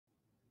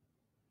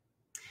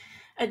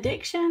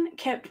Addiction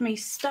kept me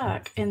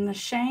stuck in the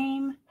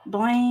shame,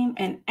 blame,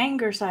 and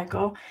anger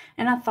cycle,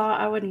 and I thought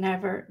I would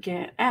never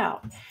get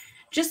out.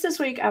 Just this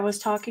week, I was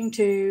talking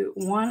to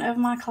one of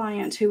my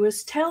clients who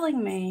was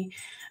telling me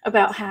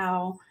about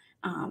how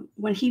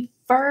when he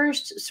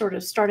first sort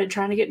of started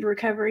trying to get into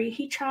recovery,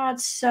 he tried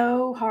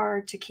so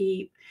hard to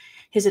keep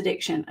his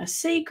addiction a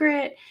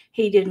secret.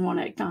 He didn't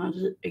want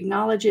to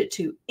acknowledge it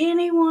to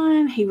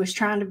anyone. He was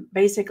trying to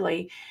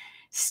basically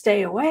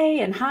stay away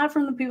and hide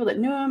from the people that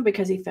knew him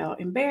because he felt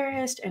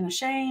embarrassed and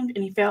ashamed,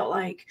 and he felt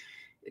like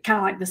kind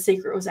of like the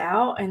secret was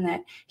out and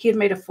that he had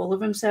made a fool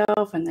of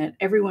himself and that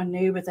everyone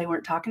knew but they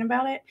weren't talking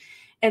about it.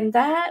 And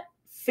that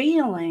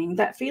feeling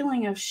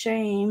of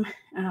shame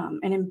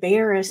and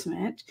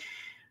embarrassment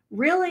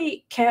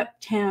really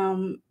kept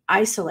him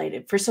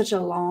isolated for such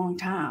a long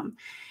time.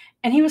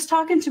 And he was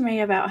talking to me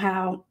about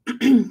how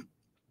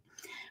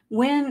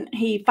when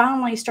he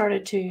finally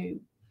started to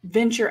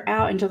venture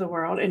out into the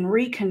world and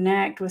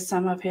reconnect with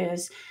some of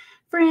his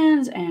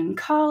friends and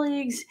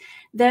colleagues,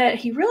 that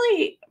he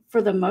really,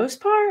 for the most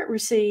part,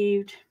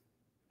 received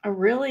a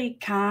really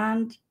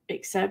kind,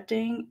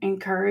 accepting,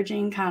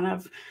 encouraging kind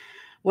of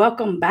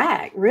welcome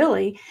back,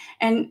 really.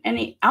 And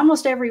he,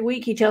 almost every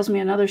week he tells me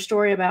another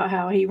story about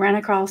how he ran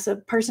across a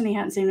person he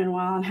hadn't seen in a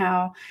while and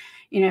how,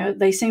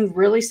 they seemed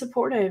really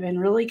supportive and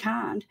really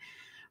kind.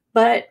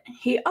 But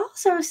he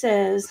also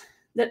says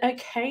that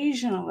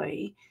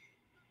occasionally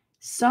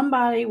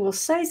somebody will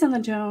say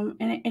something to him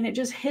and it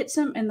just hits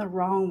him in the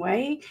wrong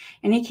way,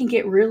 and he can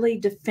get really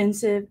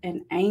defensive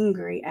and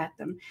angry at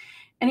them.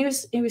 And he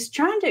was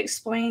trying to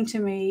explain to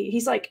me,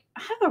 he's like,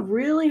 I have a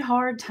really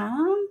hard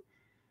time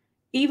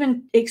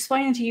even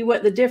explaining to you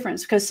what the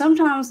difference, because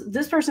sometimes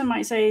this person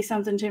might say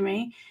something to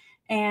me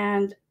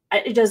and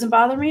it doesn't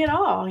bother me at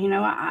all.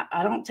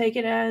 I don't take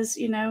it as,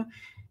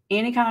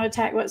 any kind of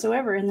attack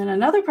whatsoever. And then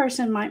another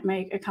person might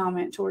make a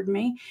comment toward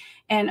me,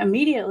 and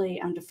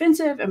immediately I'm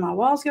defensive and my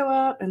walls go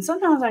up. And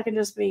sometimes I can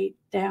just be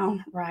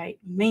downright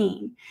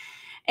mean.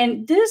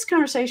 And this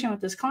conversation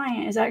with this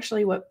client is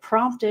actually what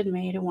prompted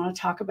me to want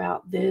to talk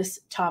about this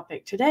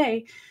topic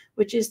today,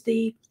 which is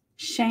the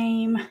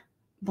shame,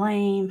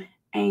 blame,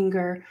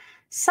 anger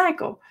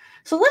cycle.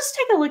 So let's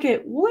take a look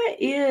at what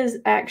is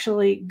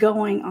actually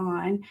going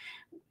on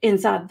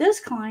inside this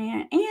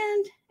client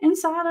and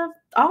inside of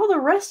all the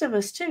rest of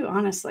us too,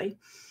 honestly.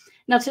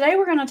 Now, today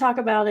we're going to talk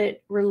about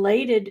it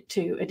related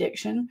to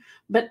addiction,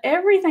 but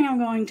everything I'm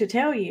going to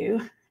tell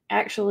you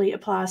actually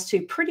applies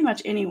to pretty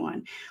much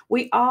anyone.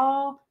 We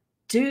all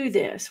do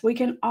this. We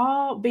can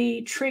all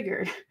be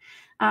triggered.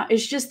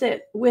 It's just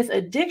that with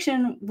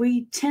addiction,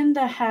 we tend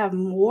to have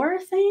more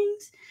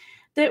things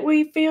that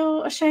we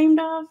feel ashamed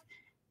of.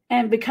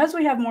 And because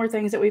we have more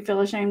things that we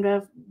feel ashamed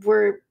of,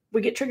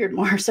 we get triggered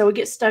more. So we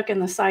get stuck in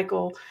the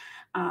cycle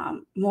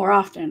more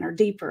often or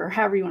deeper, or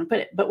however you want to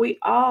put it. But we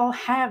all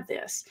have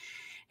this.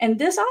 And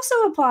this also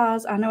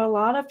applies. I know a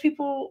lot of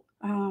people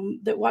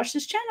that watch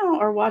this channel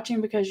are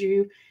watching because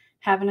you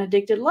have an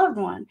addicted loved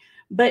one.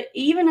 But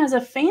even as a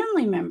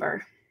family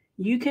member,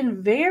 you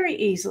can very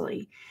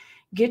easily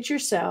get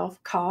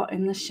yourself caught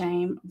in the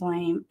shame,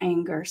 blame,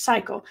 anger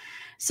cycle.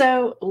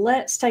 So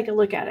let's take a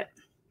look at it.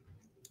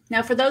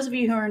 Now, for those of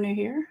you who are new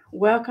here,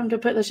 welcome to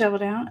Put the Shovel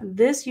Down.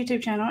 This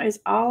YouTube channel is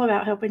all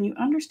about helping you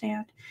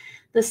understand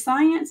the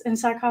science and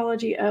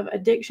psychology of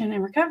addiction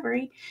and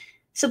recovery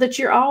so that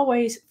you're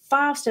always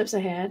 5 steps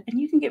ahead and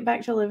you can get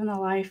back to living the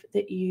life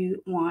that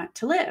you want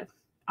to live.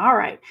 All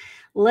right,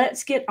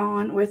 let's get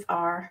on with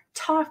our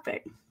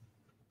topic.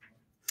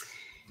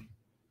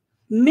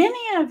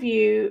 Many of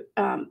you,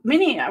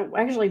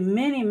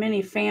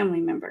 many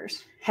family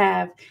members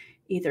have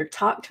either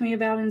talked to me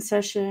about in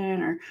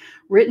session or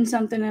written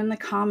something in the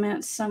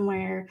comments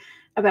somewhere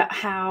about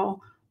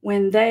how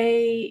when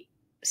they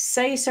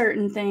say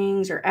certain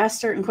things or ask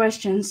certain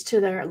questions to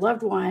their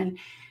loved one,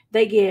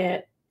 they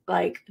get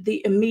like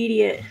the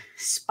immediate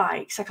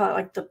spikes. I call it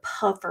like the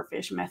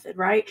pufferfish method,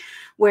 right?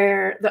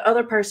 Where the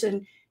other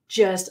person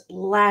just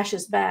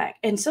lashes back.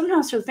 And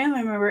sometimes for the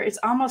family member, it's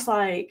almost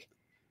like,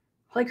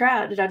 holy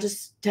crap, did I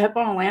just step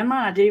on a landmine?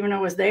 I didn't even know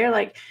it was there.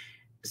 Like,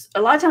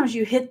 a lot of times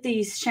you hit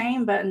these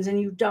shame buttons and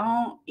you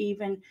don't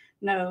even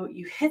know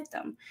you hit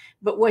them.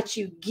 But what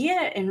you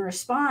get in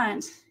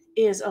response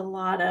is a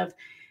lot of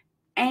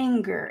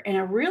anger. And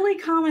a really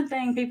common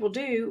thing people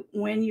do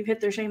when you hit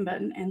their shame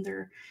button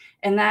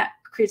and that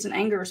creates an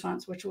anger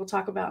response, which we'll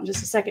talk about in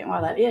just a second why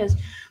that is.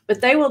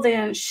 But they will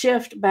then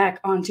shift back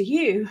onto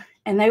you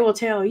and they will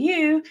tell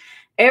you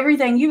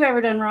everything you've ever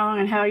done wrong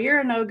and how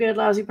you're a no good,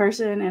 lousy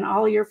person and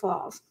all your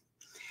flaws.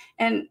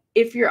 And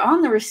if you're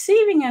on the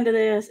receiving end of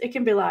this, it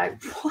can be like,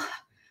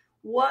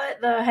 what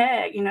the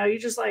heck? You're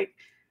just like,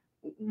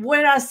 what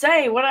did I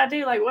say? What did I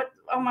do? Like, what?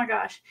 Oh my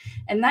gosh.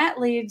 And that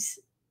leads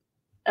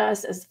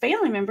us as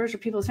family members or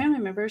people as family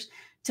members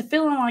to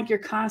feeling like you're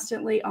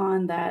constantly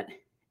on that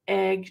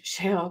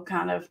eggshell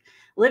kind of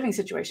living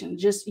situation.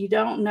 Just, you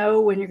don't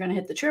know when you're going to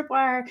hit the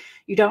tripwire.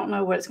 You don't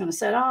know what it's going to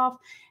set off.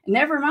 And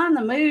never mind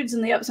the moods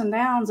and the ups and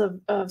downs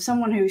of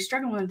someone who's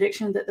struggling with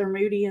addiction, that they're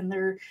moody and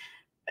they're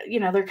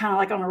they're kind of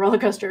like on a roller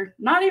coaster.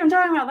 Not even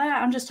talking about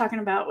that. I'm just talking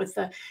about with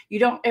the, you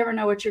don't ever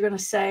know what you're going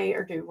to say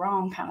or do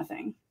wrong kind of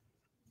thing.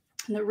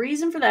 And the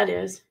reason for that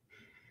is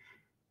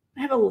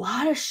I have a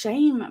lot of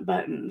shame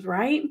buttons,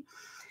 right?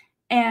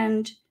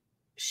 And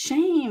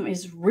shame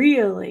is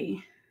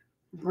really,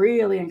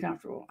 really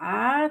uncomfortable.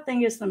 I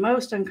think it's the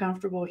most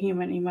uncomfortable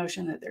human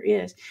emotion that there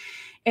is.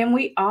 And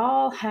we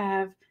all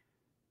have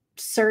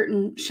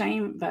certain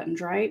shame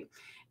buttons, right?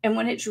 And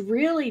when it's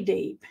really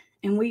deep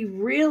and we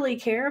really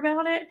care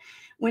about it,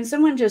 when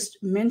someone just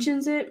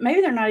mentions it, maybe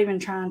they're not even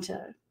trying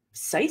to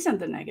say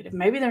something negative.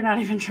 Maybe they're not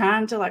even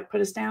trying to like put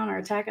us down or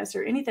attack us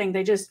or anything.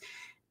 They just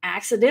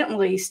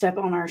accidentally step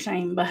on our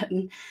shame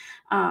button.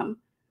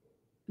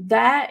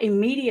 That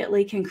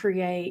immediately can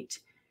create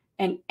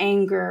an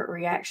anger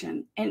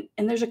reaction. And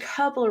there's a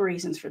couple of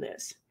reasons for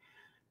this.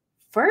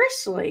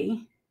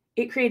 Firstly,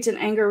 it creates an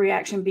anger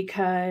reaction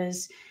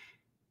because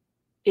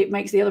it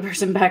makes the other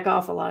person back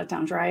off a lot of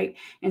times, right?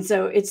 And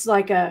so it's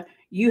like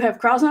you have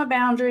crossed my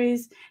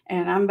boundaries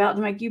and I'm about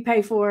to make you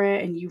pay for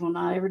it and you will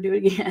not ever do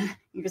it again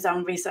because I'm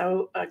going to be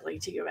so ugly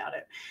to you about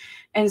it.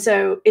 And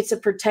so it's a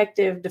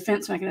protective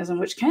defense mechanism,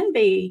 which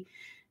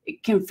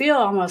it can feel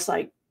almost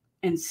like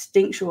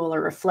instinctual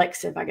or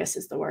reflexive, I guess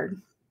is the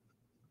word.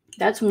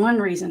 That's one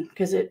reason,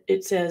 because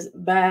it says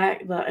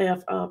back the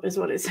F up is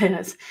what it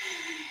says.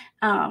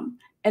 And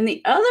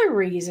the other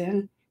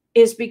reason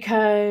is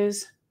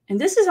because, and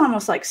this is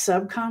almost like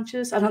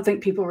subconscious. I don't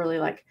think people really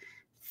like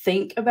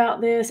think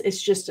about this.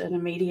 It's just an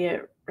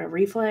immediate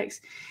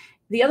reflex.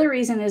 The other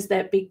reason is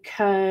that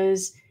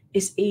because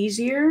it's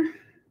easier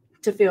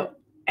to feel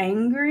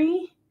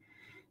angry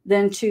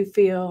than to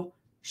feel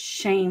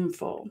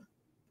shameful.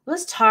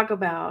 Let's talk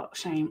about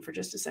shame for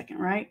just a second,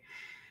 right?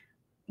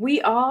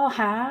 We all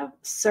have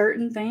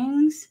certain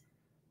things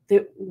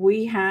that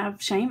we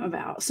have shame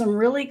about. Some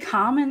really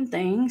common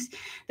things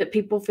that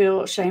people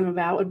feel shame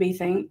about would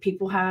be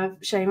people have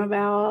shame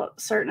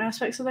about certain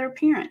aspects of their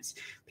appearance.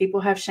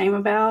 People have shame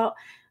about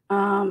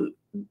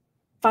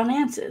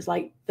finances,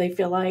 like they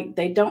feel like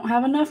they don't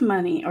have enough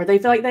money, or they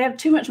feel like they have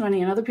too much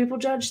money and other people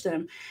judge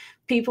them.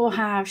 People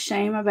have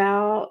shame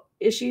about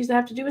issues that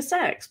have to do with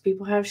sex.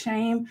 People have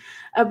shame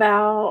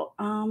about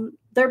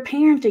their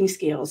parenting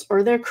skills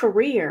or their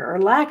career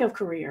or lack of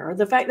career, or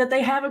the fact that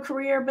they have a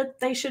career but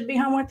they should be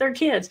home with their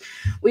kids.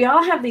 We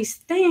all have these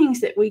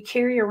things that we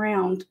carry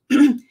around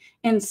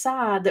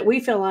inside that we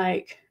feel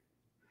like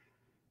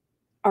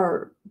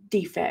are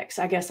defects,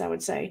 I guess I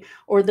would say,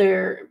 or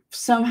they're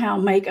somehow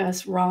make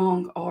us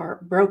wrong or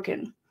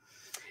broken.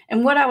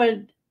 And hold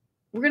on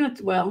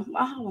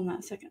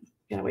that second.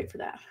 Gotta wait for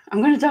that.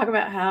 I'm going to talk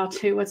about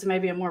what's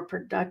maybe a more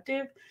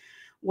productive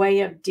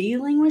way of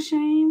dealing with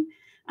shame,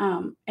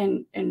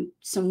 and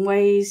some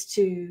ways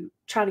to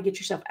try to get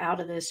yourself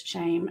out of this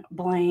shame,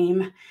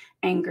 blame,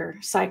 anger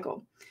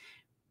cycle.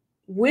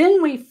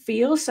 When we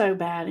feel so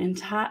bad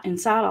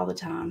inside all the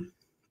time,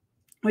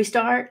 we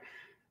start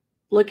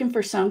looking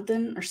for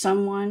something or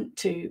someone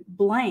to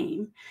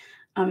blame.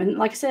 And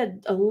like I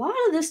said, a lot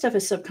of this stuff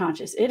is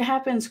subconscious. It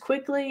happens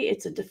quickly.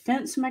 It's a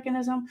defense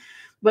mechanism.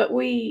 But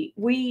when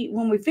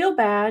we feel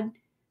bad,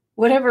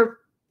 whatever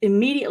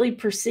immediately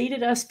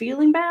preceded us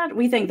feeling bad,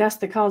 we think that's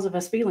the cause of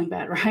us feeling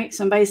bad, right?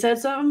 Somebody said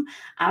something,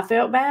 I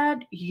felt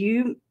bad,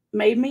 you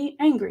made me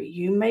angry,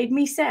 you made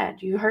me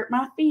sad, you hurt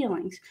my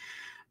feelings.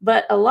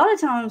 But a lot of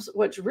times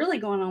what's really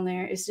going on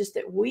there is just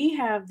that we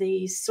have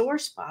these sore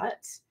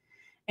spots.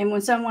 And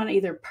when someone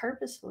either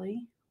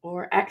purposefully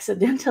or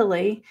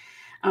accidentally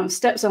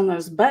steps on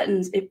those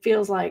buttons, it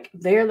feels like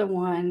they're the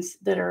ones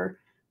that are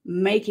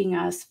making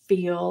us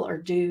feel or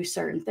do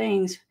certain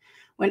things,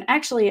 when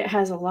actually it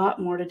has a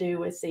lot more to do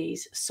with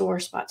these sore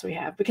spots we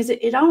have. Because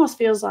it almost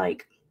feels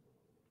like,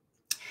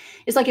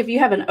 it's like if you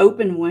have an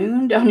open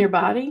wound on your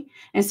body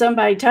and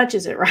somebody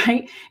touches it,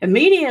 right?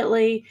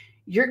 Immediately,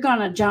 you're going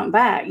to jump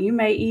back. You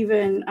may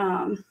even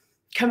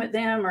come at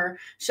them or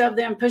shove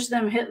them, push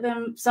them, hit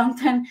them,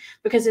 something,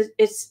 because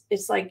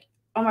it's like,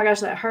 oh my gosh,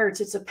 that hurts.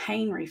 It's a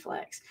pain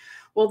reflex.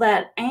 Well,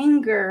 that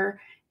anger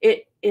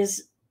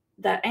is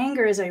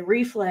a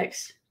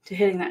reflex to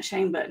hitting that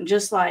shame button,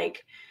 just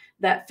like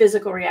that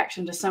physical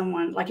reaction to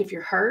someone. Like if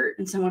you're hurt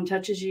and someone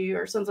touches you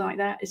or something like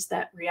that, it's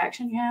that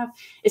reaction you have.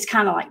 It's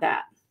kind of like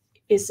that.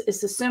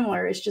 It's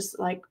similar. It's just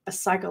like a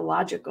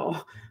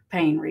psychological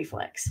pain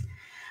reflex.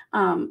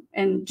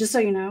 And just so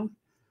you know,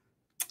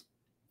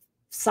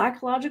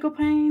 psychological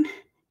pain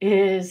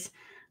is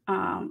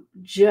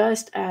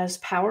just as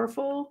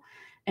powerful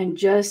and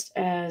just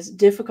as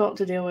difficult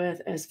to deal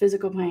with as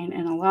physical pain.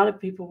 And a lot of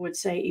people would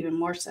say even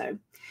more so,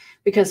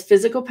 because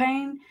physical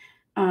pain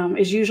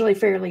is usually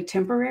fairly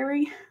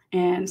temporary,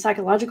 and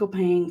psychological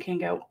pain can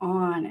go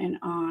on and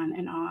on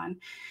and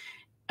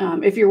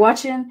on. If you're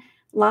watching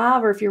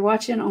live or if you're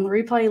watching on the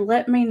replay,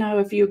 let me know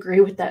if you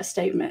agree with that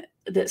statement,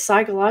 that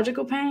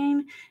psychological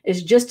pain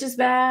is just as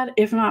bad,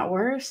 if not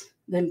worse,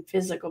 than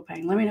physical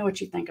pain. Let me know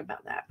what you think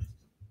about that.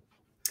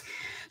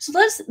 So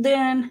let's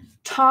then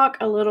talk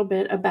a little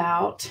bit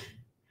about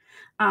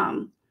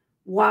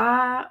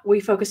why we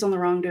focus on the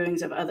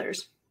wrongdoings of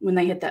others when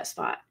they hit that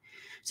spot.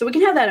 So we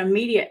can have that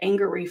immediate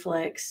anger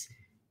reflex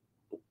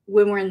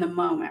when we're in the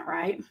moment,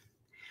 right?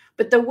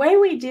 But the way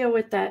we deal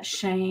with that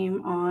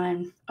shame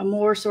on a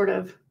more sort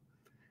of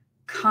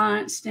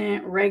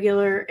constant,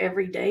 regular,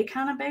 everyday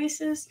kind of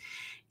basis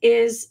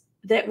is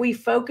that we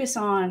focus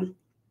on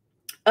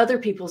other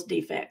people's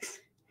defects.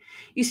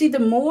 You see, the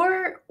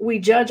more we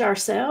judge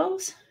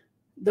ourselves,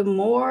 the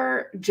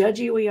more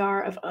judgy we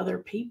are of other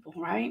people,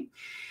 right?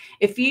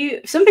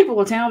 Some people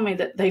will tell me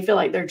that they feel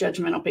like they're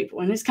judgmental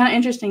people. And it's kind of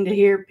interesting to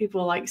hear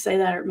people like say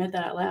that or admit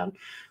that out loud.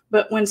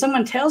 But when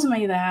someone tells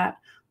me that,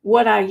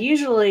 what I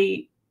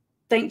usually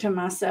think to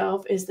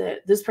myself is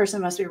that this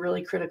person must be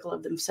really critical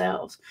of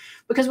themselves.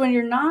 Because when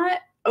you're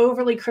not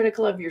overly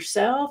critical of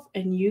yourself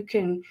and you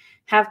can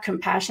have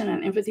compassion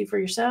and empathy for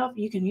yourself,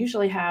 you can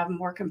usually have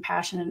more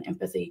compassion and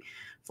empathy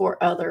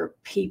for other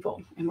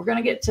people. And we're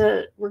going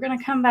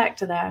to come back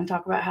to that and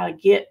talk about how to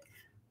get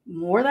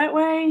more that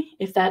way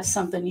if that's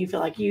something you feel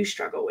like you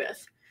struggle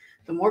with.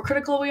 The more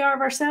critical we are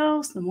of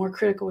ourselves, the more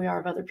critical we are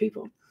of other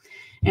people.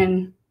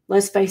 And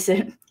let's face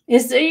it,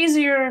 it's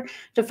easier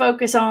to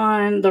focus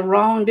on the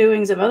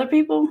wrongdoings of other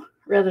people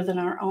rather than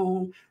our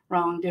own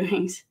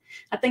wrongdoings.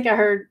 I think I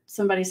heard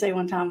somebody say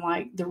one time,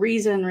 like, the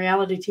reason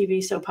reality TV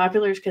is so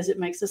popular is because it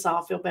makes us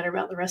all feel better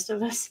about the rest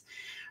of us,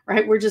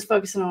 right? We're just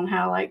focusing on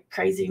how like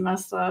crazy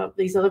messed up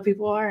these other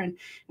people are. And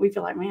we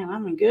feel like, man,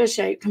 I'm in good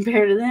shape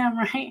compared to them,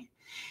 right?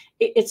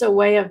 It's a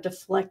way of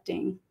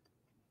deflecting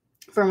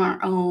from our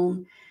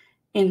own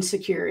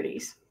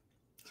insecurities.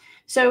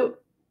 So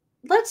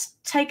let's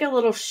take a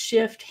little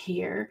shift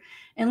here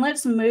and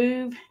let's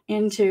move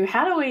into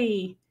how do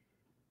we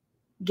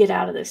get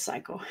out of this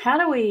cycle? How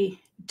do we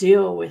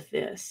deal with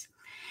this?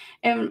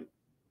 And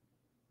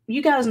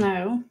you guys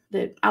know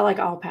that I like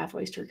all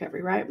pathways to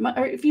recovery, right?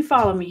 Or if you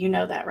follow me, you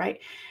know that, right?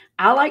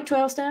 I like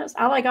 12 steps.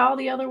 I like all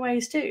the other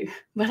ways too.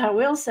 But I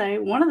will say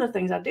one of the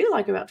things I do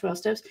like about 12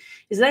 steps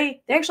is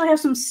they actually have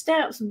some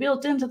steps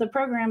built into the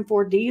program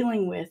for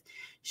dealing with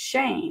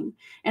shame.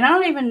 And I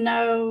don't even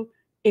know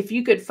if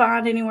you could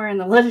find anywhere in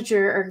the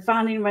literature or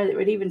find anybody that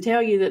would even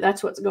tell you that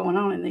that's what's going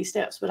on in these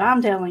steps. But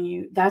I'm telling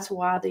you, that's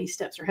why these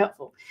steps are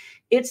helpful.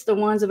 It's the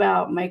ones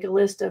about make a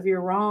list of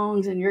your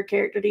wrongs and your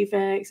character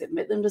defects,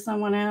 admit them to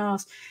someone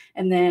else,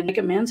 and then make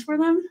amends for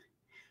them.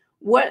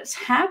 What's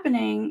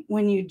happening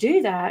when you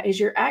do that is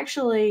you're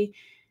actually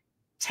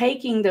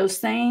taking those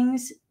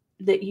things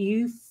that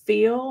you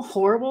feel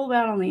horrible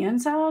about on the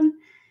inside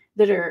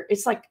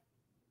it's like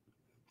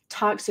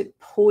toxic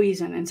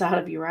poison inside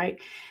of you, right?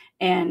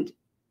 And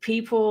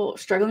people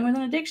struggling with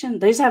an addiction,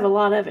 they just have a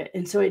lot of it.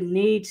 And so it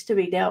needs to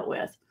be dealt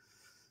with.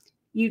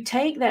 You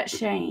take that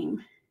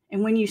shame,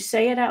 and when you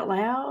say it out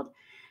loud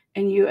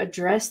and you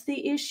address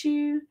the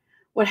issue,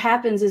 what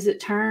happens is it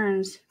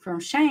turns from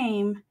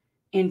shame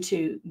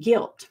into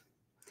guilt.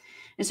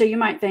 And so you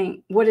might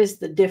think, what is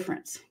the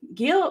difference?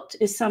 Guilt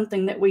is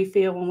something that we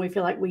feel when we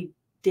feel like we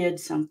did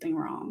something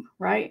wrong,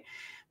 right?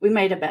 We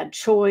made a bad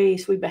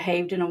choice. We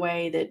behaved in a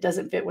way that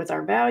doesn't fit with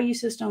our value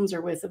systems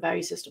or with the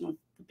value system of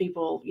the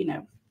people,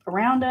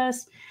 around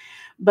us.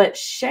 But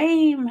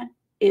shame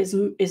is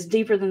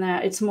deeper than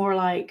that. It's more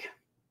like,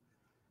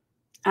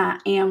 I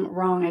am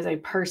wrong as a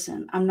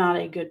person. I'm not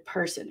a good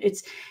person.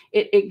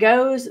 It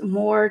goes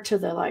more to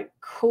the like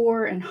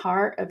core and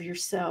heart of your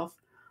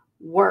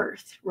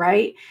self-worth,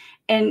 right?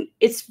 And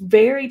it's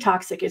very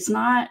toxic. It's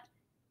not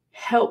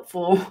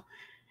helpful.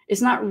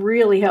 It's not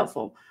really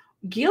helpful.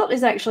 Guilt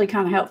is actually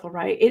kind of helpful,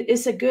 right?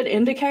 It's a good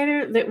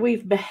indicator that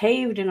we've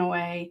behaved in a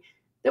way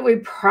that we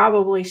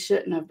probably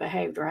shouldn't have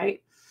behaved,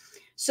 right?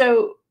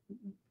 So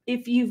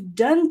if you've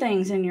done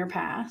things in your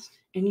past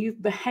and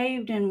you've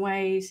behaved in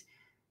ways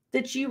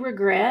that you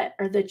regret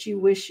or that you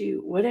wish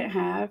you wouldn't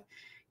have,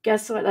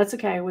 guess what? That's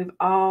okay. We've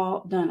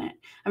all done it.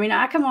 I mean,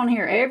 I come on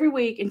here every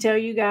week and tell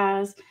you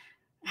guys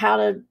how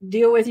to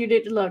deal with your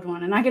addicted loved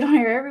one. And I get on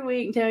here every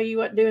week and tell you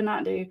what to do and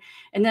not do.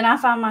 And then I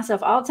find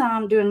myself all the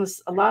time doing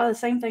a lot of the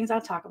same things I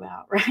talk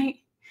about, right?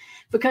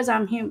 Because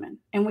I'm human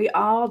and we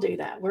all do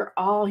that. We're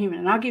all human.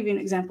 And I'll give you an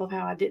example of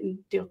how I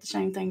didn't deal with the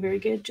shame thing very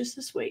good just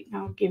this week.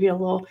 I'll give you a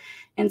little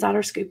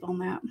insider scoop on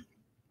that.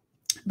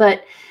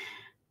 But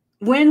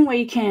when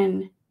we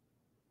can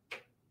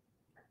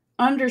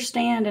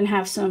understand and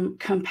have some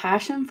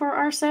compassion for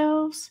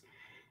ourselves,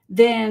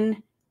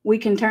 then we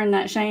can turn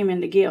that shame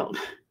into guilt.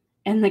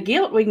 And the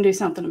guilt we can do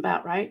something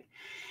about, right?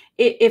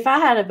 If I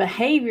had a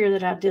behavior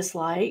that I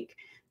dislike,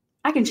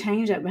 I can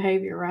change that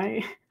behavior,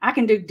 right? I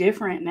can do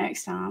different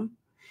next time.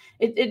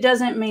 It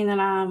doesn't mean that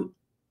I'm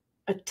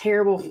a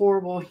terrible,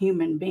 horrible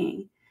human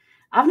being.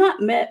 I've not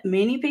met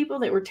many people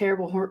that were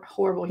terrible,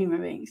 horrible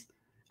human beings.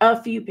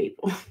 A few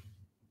people.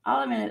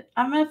 I'll admit it.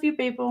 I've met a few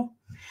people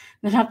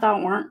that I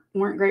thought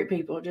weren't great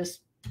people. Just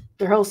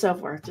their whole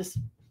self-worth.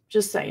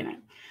 Just saying it.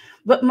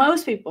 But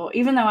most people,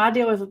 even though I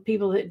deal with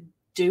people that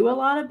do a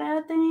lot of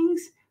bad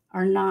things,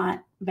 are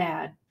not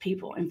bad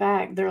people. In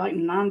fact, they're like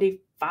 95%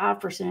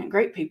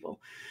 great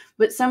people.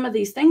 But some of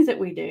these things that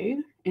we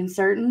do in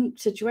certain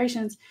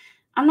situations,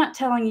 I'm not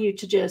telling you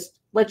to just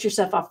let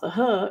yourself off the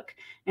hook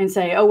and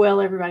say, oh,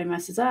 well, everybody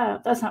messes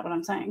up. That's not what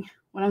I'm saying.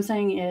 What I'm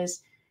saying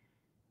is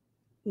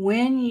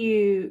when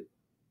you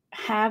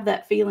have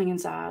that feeling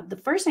inside, the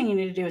first thing you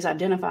need to do is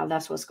identify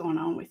that's what's going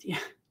on with you.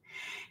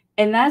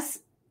 And that's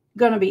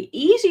going to be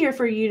easier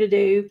for you to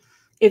do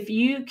if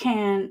you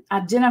can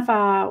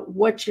identify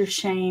what your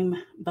shame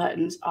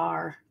buttons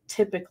are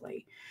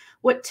typically,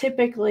 what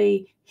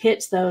typically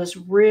hits those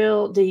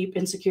real deep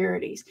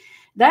insecurities.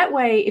 That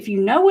way, if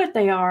you know what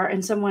they are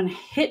and someone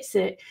hits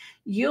it,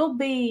 you'll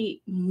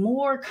be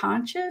more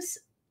conscious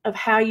of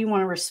how you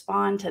want to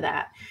respond to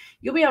that.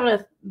 You'll be able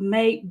to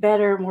make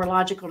better, more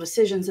logical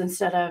decisions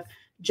instead of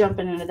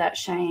jumping into that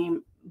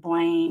shame,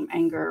 blame,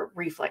 anger,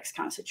 reflex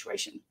kind of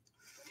situation.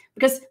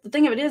 Because the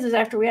thing of it is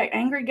after we act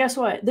angry, guess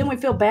what? Then we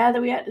feel bad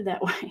that we acted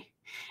that way.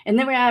 And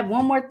then we add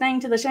one more thing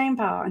to the shame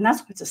pile. And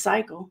that's what's a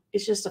cycle.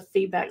 It's just a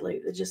feedback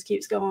loop that just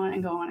keeps going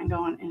and going and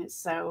going. And it's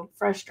so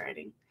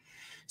frustrating.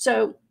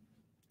 So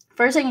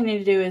first thing you need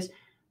to do is,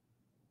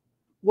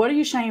 what are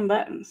your shame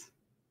buttons?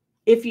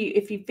 If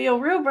you feel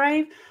real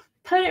brave,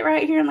 put it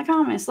right here in the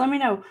comments. Let me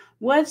know,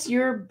 what's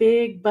your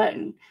big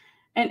button?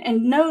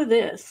 And know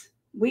this,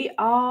 we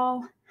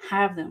all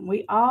have them.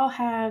 We all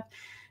have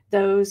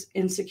those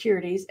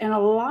insecurities. And a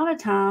lot of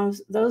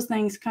times those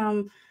things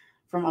come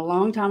from a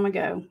long time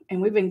ago.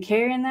 And we've been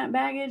carrying that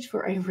baggage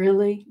for a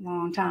really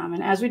long time.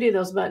 And as we do,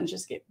 those buttons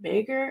just get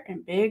bigger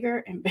and bigger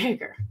and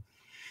bigger.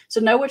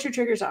 So know what your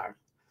triggers are.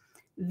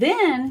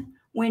 Then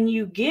when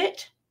you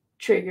get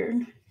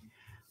triggered,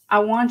 I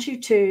want you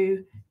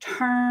to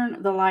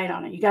turn the light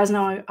on it. You guys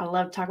know I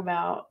love to talk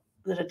about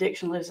that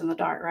addiction lives in the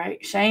dark, right?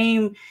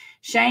 Shame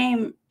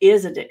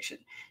is addiction.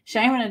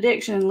 Shame and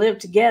addiction live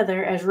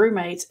together as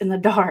roommates in the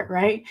dark,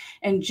 right?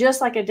 And just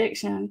like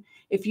addiction,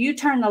 if you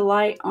turn the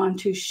light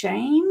onto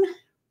shame,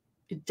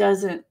 it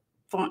doesn't,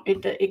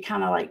 it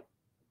kind of like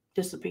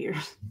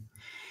disappears.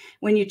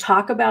 When you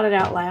talk about it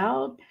out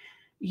loud,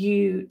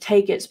 you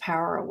take its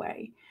power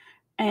away.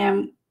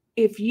 And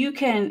if you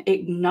can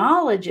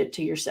acknowledge it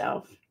to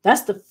yourself,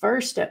 that's the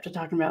first step to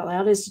talking about it out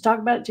loud, is to talk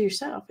about it to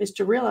yourself, is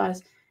to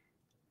realize,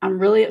 I'm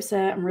really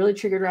upset. I'm really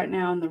triggered right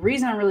now. And the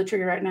reason I'm really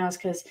triggered right now is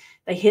because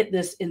they hit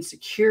this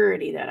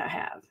insecurity that I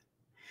have.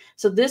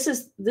 So this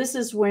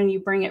is when you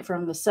bring it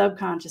from the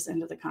subconscious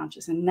into the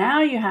conscious. And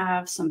now you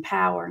have some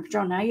power and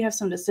control. Now you have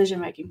some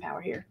decision-making power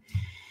here.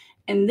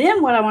 And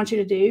then what I want you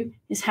to do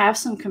is have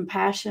some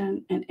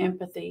compassion and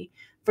empathy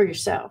for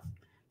yourself.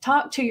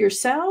 Talk to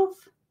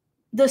yourself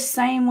the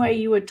same way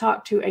you would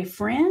talk to a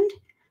friend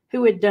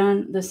who had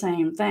done the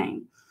same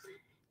thing.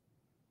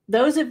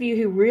 Those of you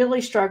who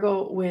really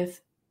struggle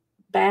with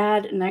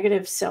bad,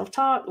 negative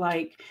self-talk,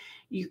 like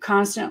you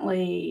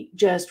constantly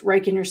just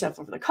raking yourself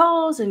over the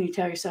coals and you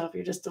tell yourself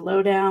you're just a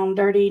low down,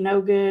 dirty,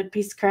 no good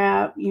piece of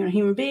crap,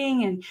 human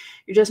being, and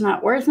you're just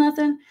not worth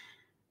nothing.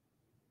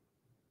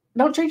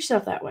 Don't treat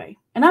yourself that way.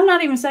 And I'm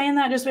not even saying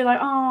that just to be like,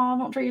 oh,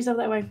 don't treat yourself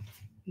that way. I'm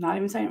not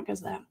even saying it because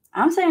of that.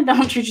 I'm saying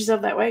don't treat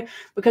yourself that way,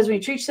 because when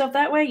you treat yourself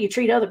that way, you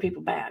treat other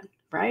people bad,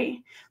 right?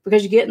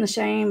 Because you get in the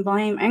shame,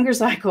 blame, anger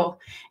cycle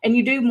and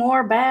you do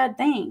more bad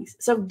things.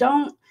 So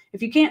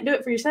if you can't do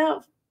it for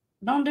yourself,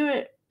 don't do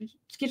it.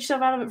 Get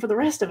yourself out of it for the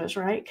rest of us,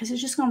 right? Because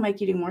it's just going to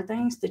make you do more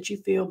things that you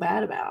feel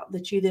bad about,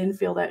 that you then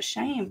feel that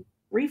shame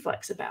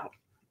reflex about.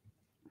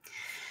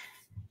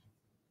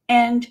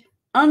 And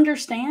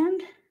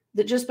understand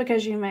that just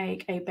because you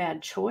make a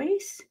bad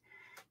choice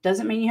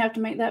doesn't mean you have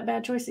to make that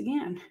bad choice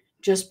again.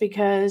 Just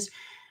because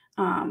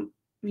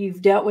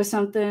you've dealt with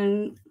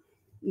something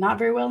not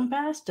very well in the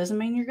past doesn't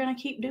mean you're going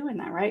to keep doing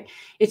that, right?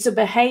 It's a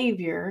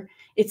behavior.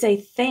 It's a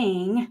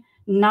thing,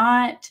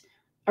 not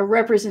a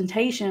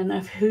representation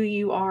of who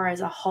you are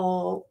as a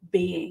whole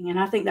being. And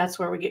I think that's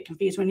where we get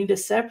confused. We need to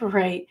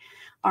separate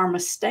our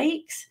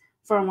mistakes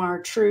from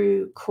our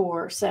true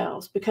core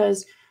selves,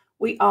 because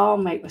we all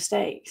make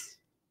mistakes.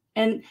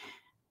 And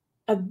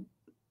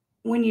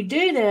when you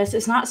do this,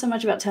 it's not so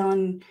much about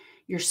telling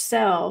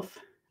yourself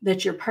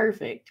that you're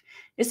perfect.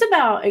 It's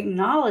about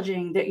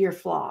acknowledging that you're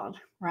flawed,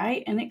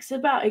 right? And it's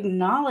about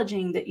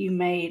acknowledging that you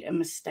made a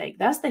mistake.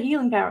 That's the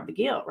healing power of the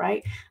guilt,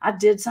 right? I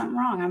did something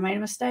wrong. I made a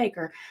mistake,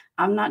 or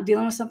I'm not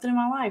dealing with something in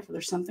my life, or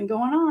there's something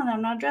going on that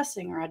I'm not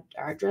addressing, or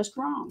I addressed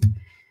wrong.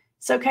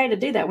 It's okay to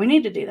do that. We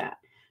need to do that.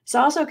 It's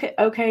also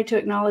okay to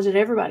acknowledge that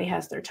everybody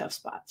has their tough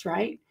spots,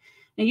 right?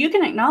 Now you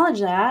can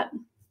acknowledge that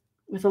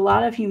with a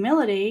lot of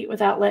humility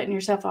without letting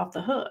yourself off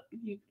the hook.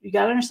 You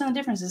got to understand the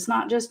difference. It's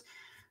not just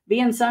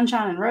being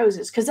sunshine and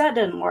roses, because that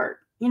doesn't work.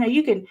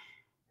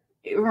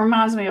 It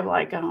reminds me of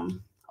like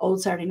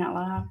old Saturday Night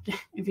Live.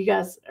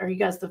 Are you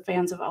guys the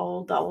fans of the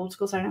old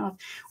school Saturday Night Live,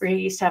 where he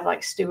used to have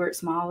like Stuart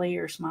Smalley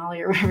or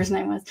whatever his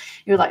name was?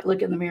 You would like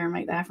look in the mirror and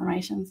make the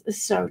affirmations.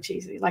 It's so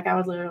cheesy. Like I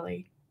would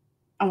literally,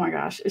 oh my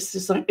gosh, it's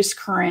just like, it's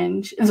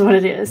cringe is what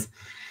it is.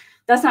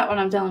 That's not what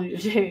I'm telling you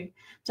to do. I'm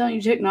telling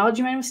you to acknowledge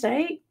you made a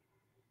mistake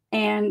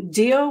and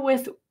deal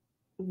with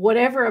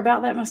whatever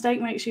about that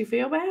mistake makes you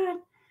feel bad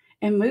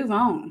and move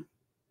on.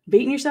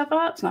 Beating yourself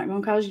up is not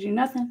going to cause you to do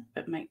nothing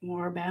but make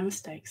more bad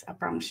mistakes. I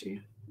promise you,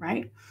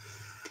 right?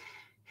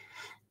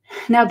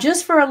 Now,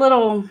 just for a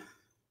little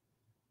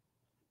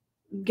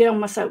get on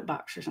my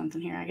soapbox or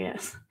something here, I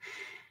guess.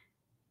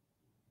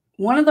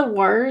 One of the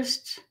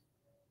worst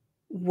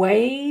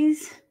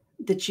ways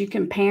that you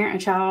can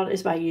parent a child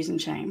is by using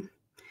shame.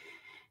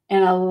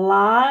 And a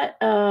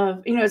lot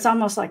of, it's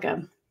almost like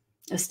a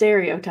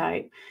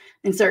stereotype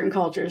in certain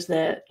cultures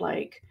that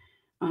like,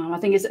 I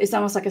think it's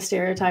almost like a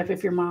stereotype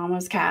if your mom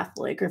was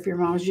Catholic or if your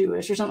mom was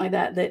Jewish or something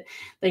like that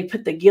they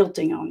put the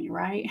guilting on you,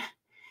 right?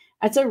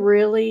 That's a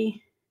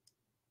really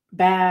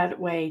bad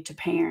way to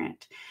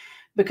parent,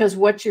 because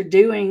what you're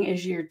doing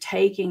is you're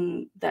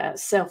taking the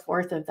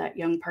self-worth of that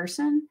young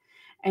person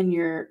and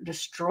you're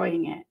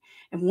destroying it.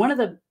 And one of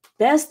the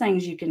best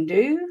things you can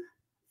do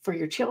for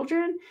your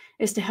children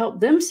is to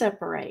help them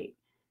separate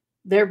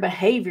their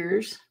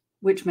behaviors,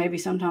 which maybe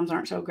sometimes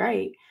aren't so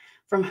great,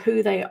 from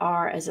who they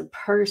are as a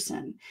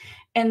person.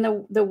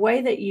 And the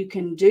way that you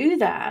can do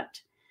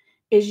that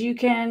is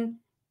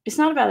it's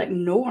not about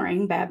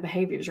ignoring bad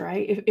behaviors,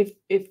 right?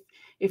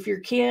 If your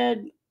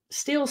kid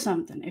steals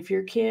something, if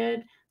your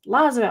kid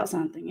lies about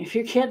something, if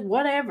your kid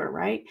whatever,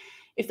 right?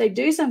 If they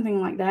do something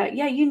like that,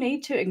 yeah, you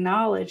need to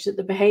acknowledge that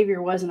the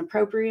behavior wasn't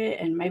appropriate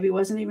and maybe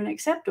wasn't even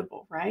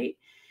acceptable, right?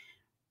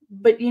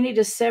 But you need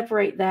to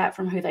separate that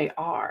from who they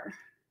are.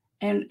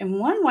 And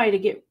one way to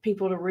get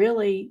people to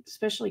really,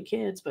 especially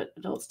kids, but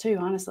adults too,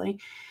 honestly,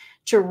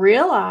 to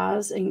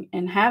realize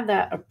and have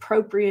that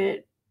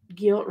appropriate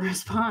guilt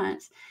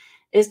response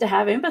is to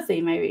have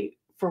empathy maybe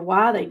for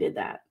why they did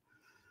that.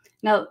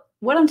 Now,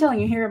 what I'm telling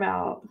you here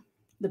about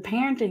the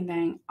parenting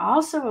thing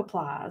also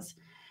applies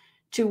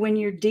to when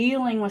you're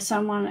dealing with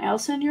someone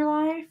else in your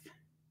life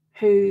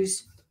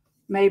who's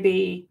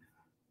maybe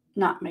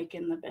not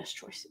making the best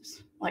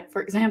choices. Like,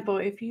 for example,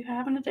 if you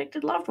have an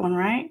addicted loved one,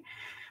 right?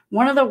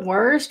 One of the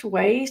worst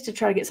ways to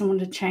try to get someone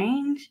to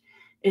change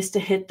is to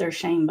hit their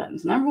shame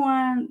buttons. Number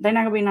one, they're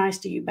not going to be nice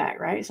to you back,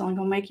 right? It's only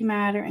going to make you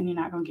madder and you're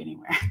not going to get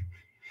anywhere.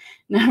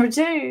 Number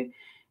two,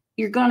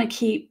 you're going to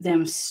keep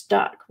them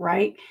stuck,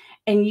 right?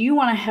 And you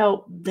want to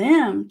help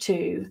them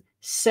to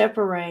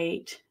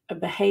separate a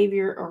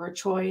behavior or a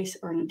choice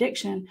or an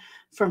addiction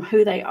from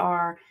who they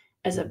are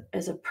as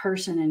a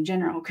person in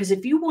general. Because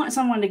if you want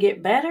someone to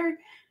get better,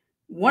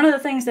 one of the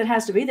things that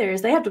has to be there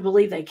is they have to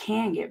believe they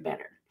can get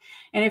better.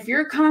 And if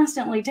you're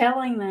constantly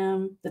telling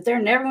them that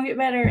they're never going to get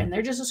better and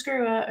they're just a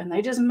screw up and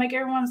they just make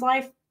everyone's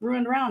life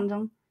ruined around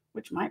them,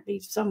 which might be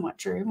somewhat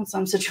true in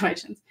some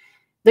situations,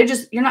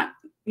 you're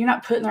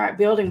not putting the right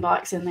building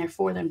blocks in there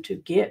for them to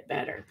get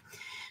better.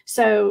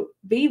 So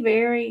be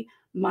very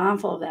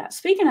mindful of that.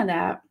 Speaking of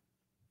that,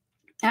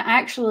 I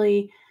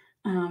actually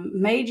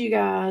made you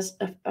guys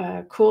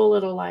a cool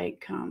little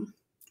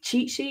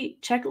cheat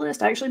sheet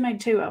checklist. I actually made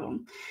 2 of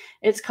them.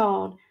 It's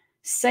called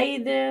Say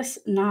This,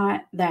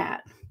 Not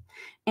That.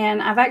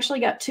 And I've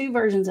actually got 2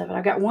 versions of it.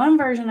 I've got one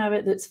version of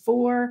it that's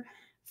for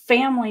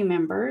family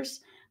members.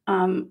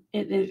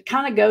 It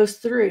kind of goes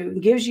through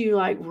and gives you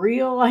like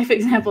real life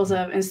examples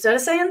of, instead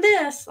of saying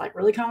this, like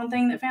really common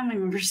thing that family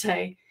members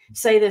say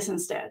this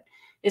instead.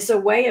 It's a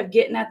way of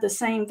getting at the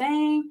same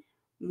thing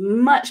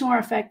much more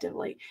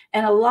effectively.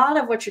 And a lot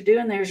of what you're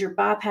doing there is you're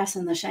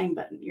bypassing the shame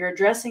button. You're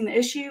addressing the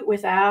issue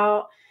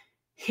without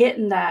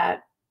hitting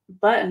that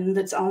button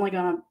that's only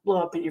going to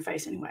blow up in your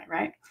face anyway,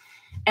 right?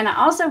 And I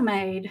also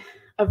made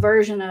a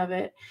version of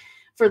it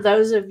for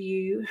those of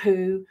you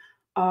who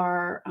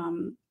are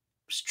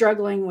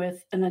struggling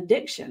with an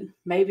addiction.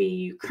 Maybe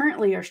you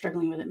currently are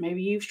struggling with it.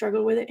 Maybe you've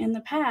struggled with it in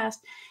the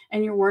past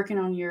and you're working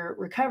on your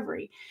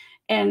recovery.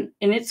 And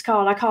it's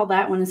called, I call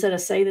that one, instead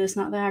of Say This,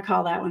 Not That, I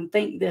call that one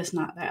Think This,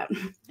 Not That.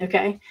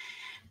 Okay.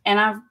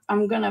 And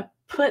I'm going to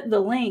put the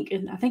link,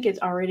 and I think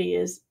it already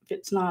is. If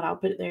it's not, I'll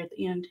put it there at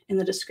the end in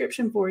the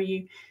description for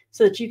you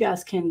so that you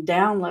guys can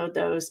download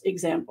those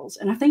examples.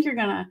 And I think you're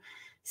going to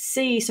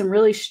see some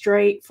really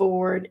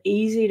straightforward,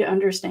 easy to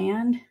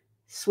understand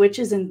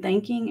switches in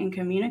thinking and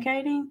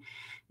communicating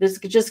that's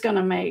just going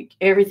to make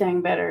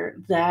everything better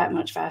that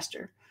much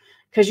faster,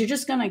 because you're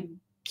just going to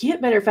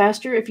get better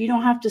faster if you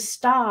don't have to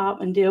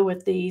stop and deal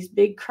with these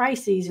big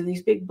crises and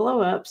these big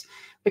blow-ups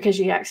because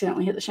you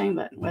accidentally hit the shame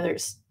button, whether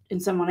it's in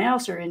someone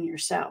else or in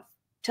yourself.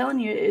 I'm telling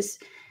you,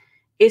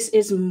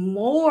 it's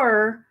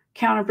more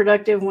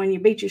counterproductive when you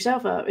beat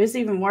yourself up. It's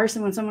even worse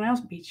than when someone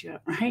else beats you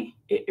up, right?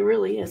 It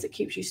really is. It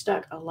keeps you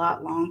stuck a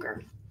lot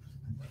longer.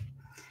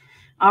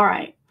 All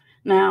right.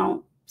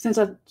 Now, since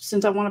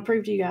I want to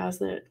prove to you guys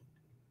that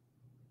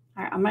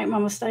I make my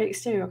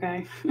mistakes too,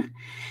 okay?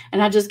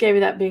 And I just gave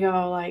you that big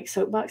old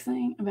soapbox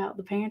thing about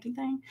the parenting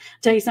thing.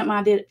 I'll tell you something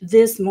I did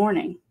this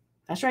morning.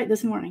 That's right,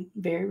 this morning.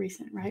 Very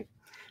recent, right?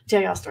 I'll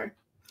tell y'all a story.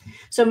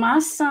 So my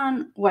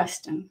son,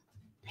 Weston,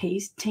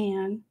 he's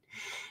 10,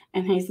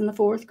 and he's in the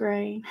 4th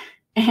grade.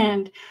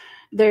 And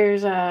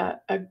there's a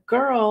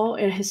girl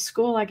at his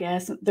school, I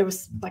guess. There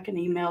was an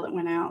email that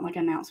went out, an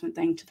announcement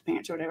thing to the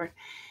parents or whatever.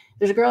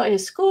 There's a girl at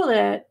his school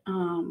that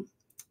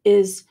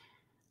is,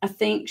 I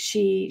think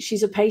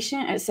she's a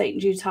patient at St.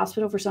 Jude's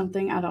Hospital for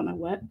something. I don't know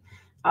what.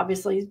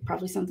 Obviously,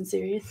 probably something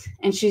serious.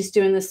 And she's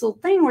doing this little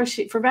thing where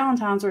for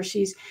Valentine's, where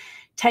she's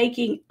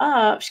taking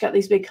up, she's got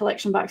these big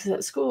collection boxes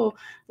at school,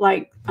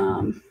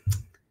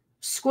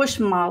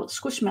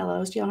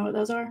 Squishmallows. Do y'all know what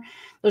those are?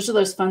 Those are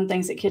those fun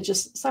things that kids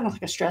just, it's almost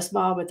like a stress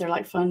ball, but they're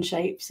like fun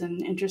shapes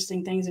and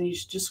interesting things, and you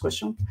should just squish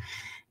them.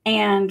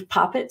 And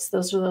poppets,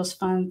 those are those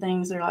fun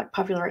things. They're like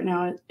popular right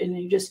now,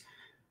 and you just,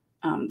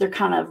 they're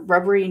kind of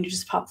rubbery, and you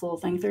just pop the little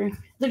thing through.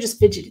 They're just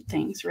fidgety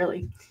things,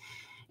 really.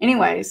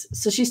 Anyways,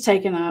 so she's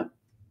taken up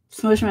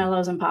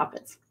Squishmallows and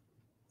poppets.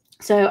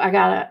 So I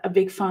got a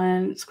big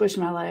fun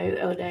Squishmallow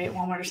the other day at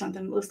Walmart or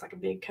something. It looks like a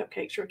big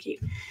cupcake, real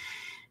cute.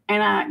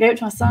 And I gave it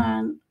to my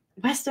son,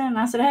 Weston, and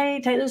I said, hey,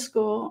 take this to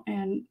school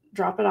and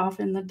drop it off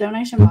in the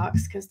donation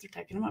box because they're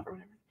taking them up or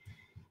whatever.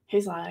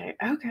 He's like,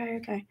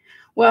 okay.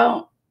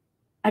 Well,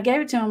 I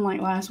gave it to him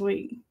like last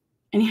week,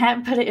 and he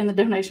hadn't put it in the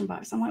donation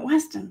box. I'm like,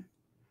 Weston,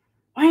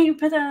 why didn't you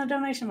put that in the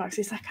donation box?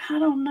 He's like, I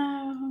don't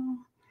know.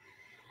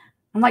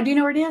 I'm like, do you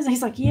know where it is? And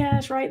he's like, yeah,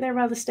 it's right there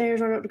by the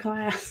stairs right up to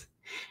class.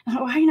 I'm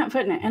like, why are you not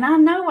putting it? And I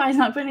know why he's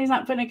not putting it. He's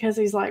not putting it because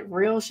he's like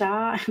real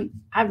shy. I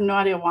have no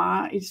idea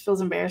why. He just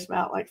feels embarrassed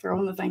about like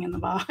throwing the thing in the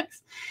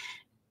box.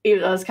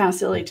 Even though it's kind of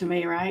silly to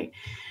me, right?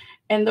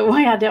 And the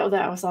way I dealt with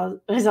that was,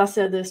 as I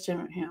said this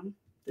to him,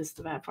 this is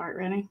the bad part,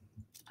 ready?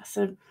 I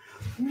said,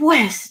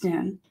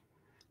 Weston,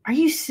 are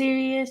you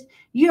serious?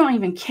 You don't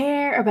even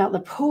care about the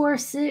poor,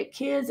 sick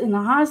kids in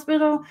the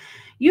hospital?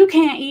 You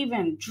can't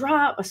even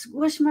drop a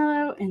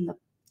Squishmallow in the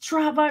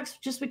drop box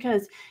just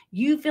because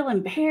you feel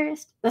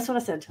embarrassed? That's what I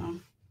said to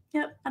him.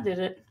 Yep, I did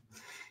it.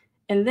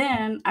 And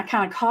then I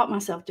kind of caught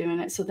myself doing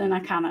it. So then I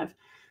kind of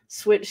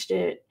switched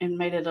it and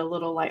made it a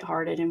little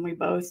lighthearted, and we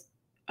both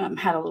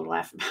had a little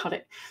laugh about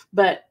it.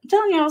 But I'm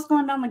telling you, I was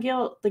going down the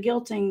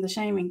guilting, the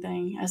shaming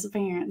thing as a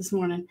parent this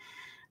morning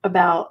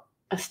about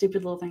a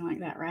stupid little thing like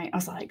that, right? I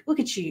was like, look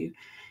at you.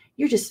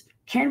 You're just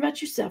caring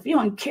about yourself. You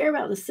don't care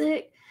about the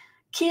sick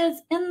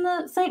kids in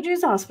the St.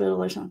 Jude's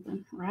Hospital or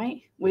something,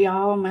 right? We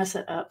all mess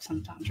it up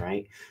sometimes,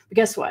 right? But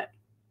guess what?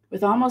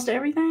 With almost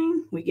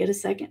everything, we get a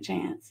second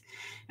chance,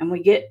 and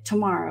we get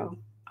tomorrow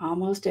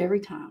almost every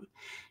time,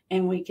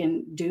 and we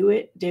can do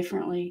it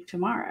differently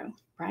tomorrow,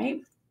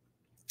 right?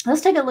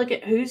 Let's take a look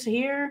at who's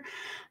here.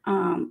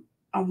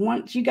 I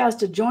want you guys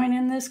to join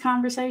in this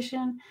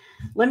conversation.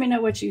 Let me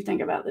know what you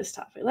think about this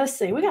topic. Let's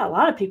see. We got a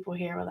lot of people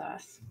here with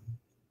us.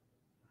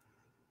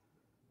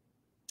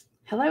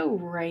 Hello,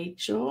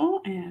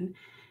 Rachel and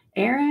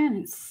Aaron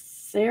and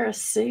Sarah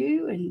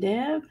Sue and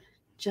Deb,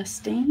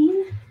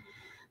 Justine.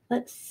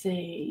 Let's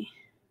see.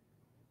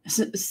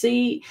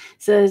 C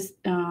says,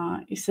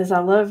 he says, I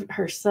love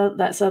her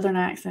that Southern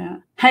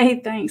accent. Hey,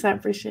 thanks. I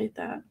appreciate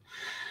that.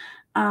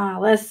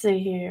 Let's see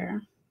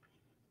here.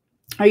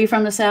 Are you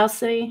from the South,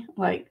 C?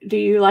 Like, do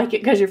you like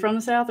it because you're from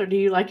the South, or do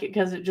you like it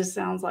because it just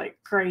sounds like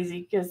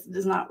crazy because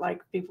it's not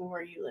like people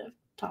where you live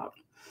talk?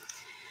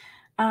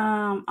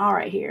 All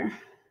right, here.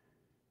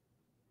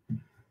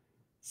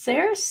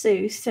 Sarah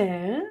Sue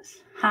says,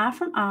 hi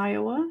from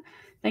Iowa.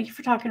 Thank you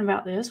for talking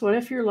about this. What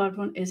if your loved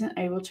one isn't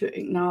able to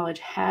acknowledge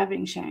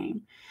having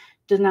shame,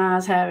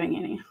 denies having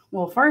any?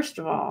 Well, first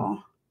of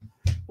all,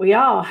 we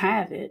all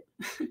have it.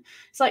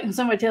 It's like when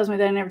somebody tells me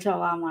they never tell a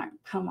lie, I'm like,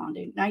 come on,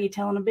 dude. Now you're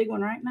telling a big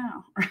one right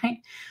now, right?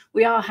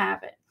 We all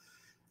have it.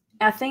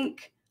 I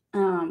think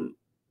one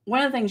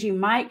of the things you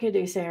could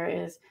do, Sarah,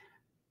 is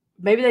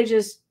maybe they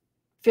just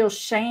feel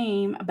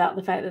shame about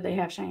the fact that they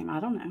have shame. I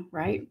don't know,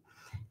 right?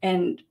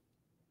 And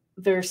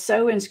they're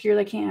so insecure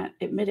they can't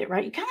admit it,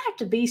 right? You kind of have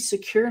to be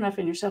secure enough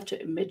in yourself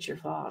to admit your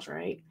flaws,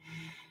 right?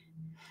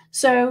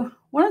 So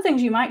one of the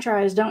things you might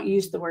try is don't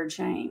use the word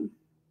shame,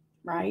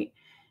 right?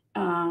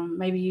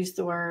 Maybe use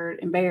the word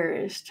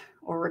embarrassed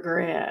or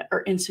regret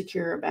or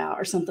insecure about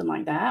or something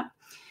like that.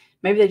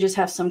 Maybe they just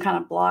have some kind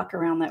of block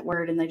around that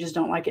word and they just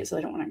don't like it, so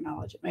they don't want to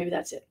acknowledge it. Maybe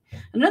that's it.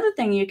 Another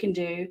thing you can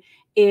do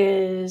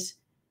is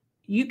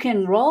you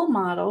can role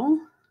model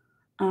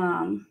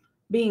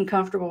being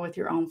comfortable with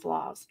your own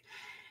flaws.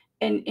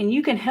 And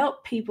you can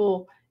help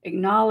people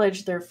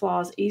acknowledge their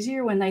flaws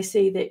easier when they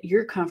see that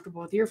you're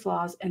comfortable with your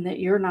flaws and that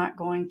you're not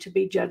going to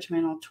be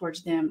judgmental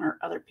towards them or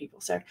other people.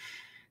 So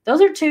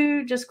those are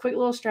two just quick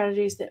little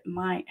strategies that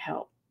might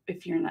help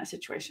if you're in that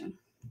situation.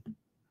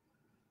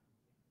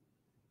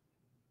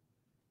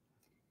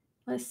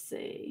 Let's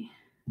see.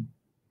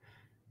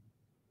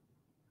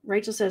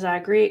 Rachel says, I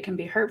agree. It can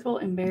be hurtful,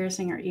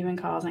 embarrassing, or even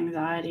cause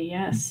anxiety.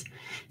 Yes.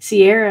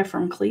 Sierra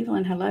from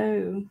Cleveland.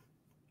 Hello.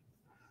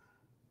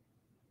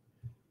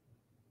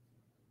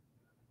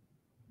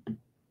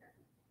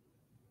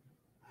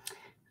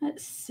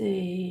 Let's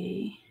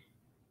see.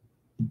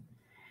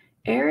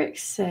 Eric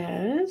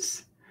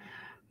says,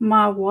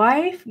 my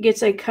wife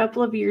gets a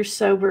couple of years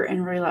sober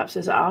and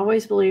relapses. I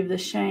always believe the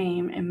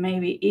shame and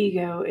maybe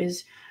ego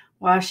is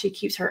why she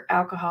keeps her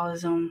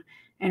alcoholism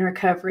and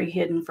recovery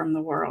hidden from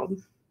the world.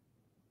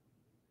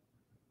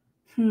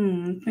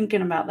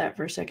 Thinking about that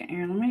for a second,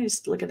 Aaron. Let me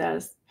just look at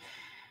that.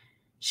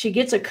 She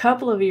gets a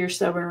couple of years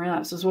sober and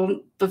relapses.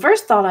 Well, the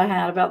first thought I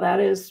had about that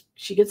is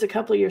she gets a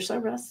couple of years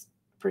sober. That's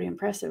pretty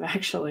impressive,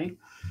 actually.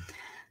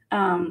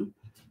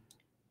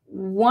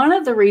 One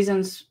of the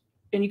reasons,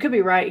 and you could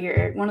be right here,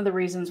 Eric, one of the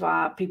reasons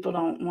why people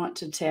don't want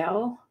to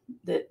tell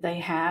that they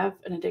have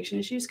an addiction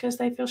issues because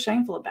they feel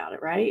shameful about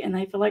it, right? And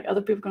they feel like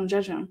other people are going to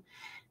judge them.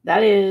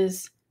 That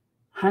is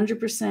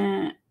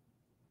 100%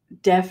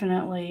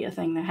 definitely a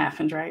thing that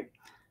happens, right?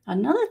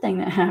 Another thing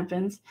that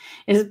happens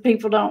is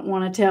people don't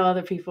want to tell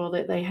other people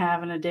that they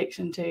have an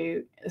addiction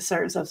to a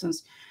certain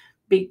substance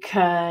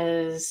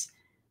because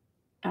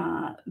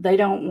they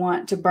don't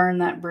want to burn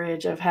that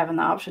bridge of having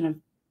the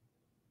option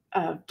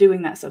of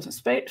doing that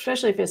substance,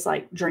 especially if it's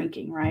like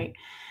drinking, right?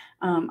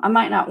 I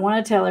might not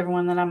want to tell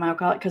everyone that I'm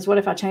alcoholic because what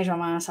if I change my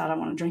mind and decide I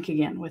want to drink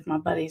again with my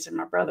buddies and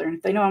my brother? And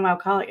if they know I'm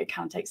alcoholic, it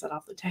kind of takes that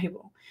off the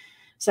table.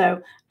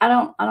 So I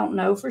don't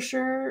know for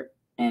sure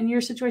in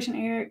your situation,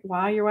 Eric,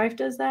 why your wife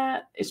does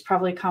that. It's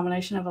probably a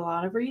combination of a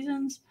lot of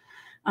reasons.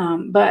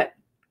 But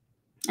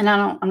and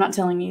I'm not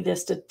telling you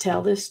this to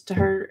tell this to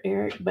her,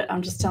 Eric, but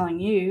I'm just telling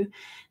you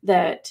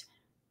that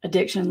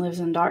addiction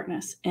lives in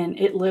darkness, and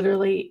it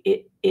literally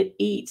it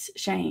eats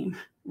shame,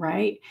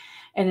 right?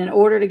 And in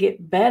order to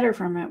get better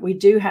from it, we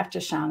do have to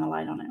shine a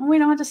light on it. And we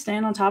don't have to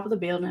stand on top of the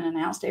building and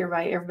announce to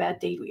everybody every bad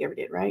deed we ever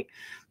did, right?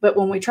 But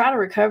when we try to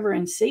recover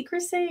in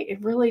secrecy,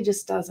 it really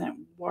just doesn't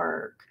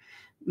work.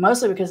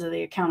 Mostly because of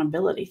the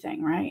accountability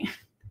thing, right?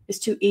 It's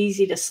too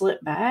easy to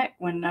slip back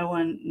when no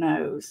one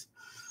knows.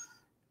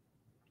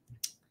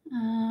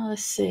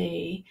 Let's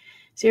see.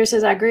 Sierra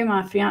says, I agree.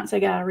 My fiance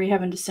got out of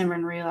rehab in December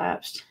and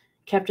relapsed.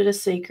 Kept it a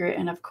secret.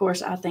 And of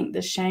course, I think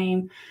the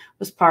shame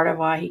was part of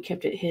why he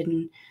kept it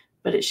hidden,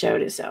 but it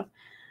showed itself.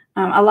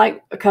 I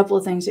like a couple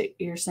of things that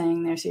you're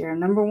saying there, Sierra.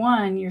 Number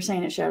one, you're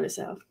saying it showed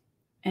itself.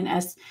 And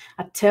as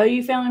I tell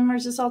you, family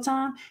members, this all the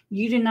time,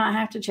 you do not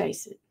have to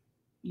chase it.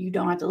 You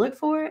don't have to look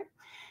for it.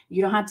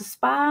 You don't have to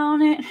spy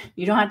on it.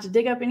 You don't have to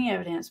dig up any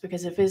evidence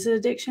because if it's an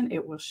addiction,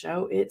 it will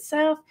show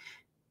itself.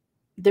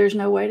 There's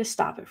no way to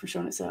stop it from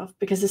showing itself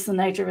because it's the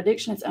nature of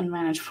addiction. It's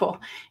unmanageable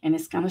and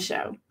it's going to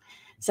show.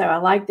 So I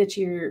like that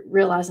you're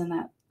realizing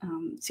that,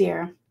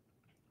 Sierra.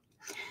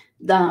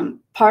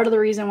 Part of the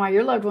reason why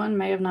your loved one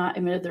may have not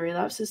admitted the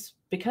relapse is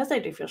because they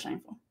do feel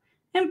shameful.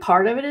 And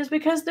part of it is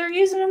because they're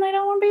using and they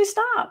don't want to be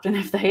stopped. And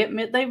if they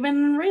admit they've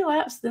been in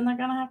relapse, then they're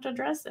going to have to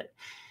address it.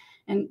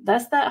 And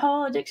that's that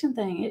whole addiction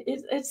thing.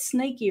 It's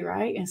sneaky,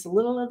 right? It's a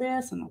little of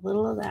this and a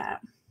little of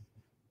that.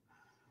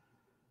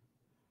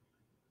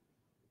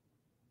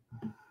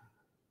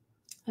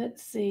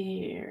 Let's see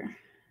here.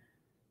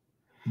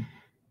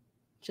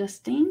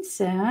 Justine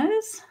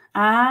says,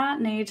 I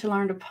need to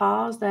learn to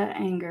pause that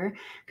anger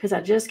because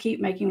I just keep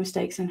making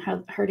mistakes and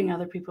hurting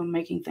other people and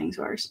making things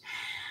worse.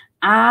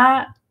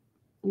 I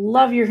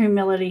love your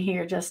humility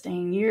here,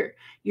 Justine.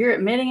 You're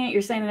admitting it.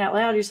 You're saying it out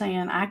loud. You're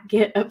saying, I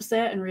get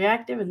upset and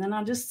reactive, and then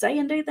I just say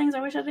and do things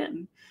I wish I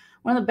didn't.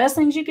 One of the best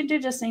things you can do,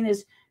 Justine,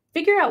 is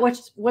figure out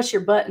what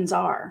your buttons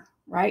are,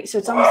 right? So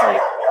it's almost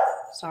like,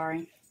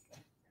 sorry,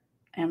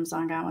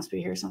 Amazon guy must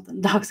be here or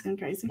something. Dog's going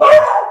crazy.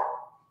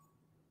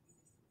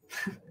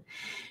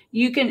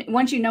 You can,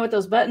 once you know what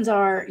those buttons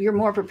are, you're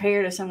more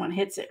prepared if someone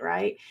hits it,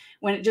 right?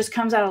 When it just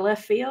comes out of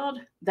left field,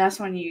 that's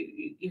when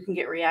you can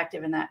get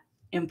reactive and that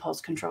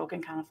impulse control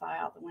can kind of fly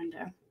out the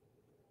window.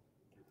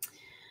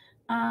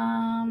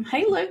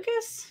 Hey,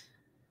 Lucas.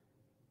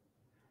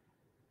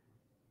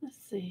 Let's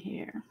see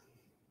here.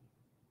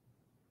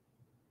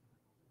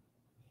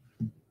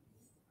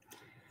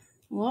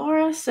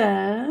 Laura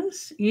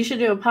says, you should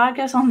do a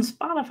podcast on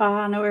Spotify.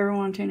 I know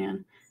everyone will tune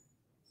in.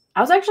 I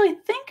was actually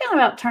thinking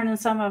about turning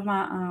some of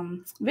my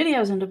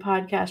videos into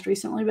podcast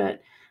recently,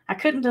 but I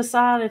couldn't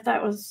decide if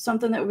that was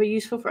something that would be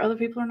useful for other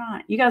people or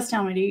not. You guys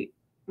tell me,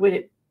 would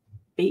it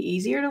be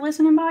easier to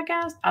listen in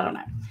podcast? I don't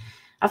know.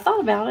 I've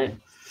thought about it.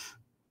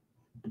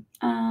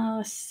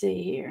 Let's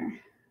see here.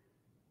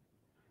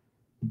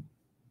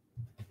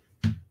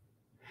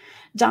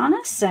 Donna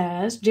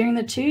says, during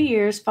the 2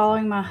 years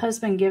following my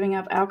husband giving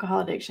up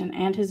alcohol addiction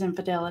and his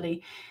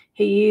infidelity,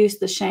 he used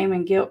the shame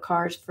and guilt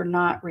cards for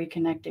not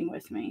reconnecting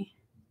with me.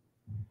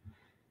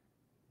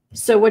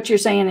 So what you're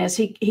saying is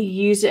he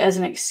used it as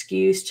an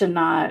excuse to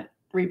not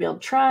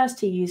rebuild trust.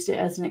 He used it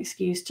as an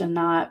excuse to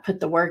not put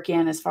the work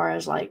in as far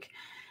as like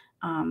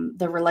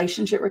the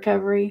relationship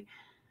recovery.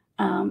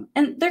 And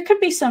there could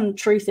be some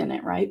truth in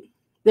it, right?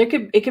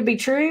 It could be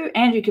true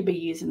and you could be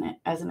using it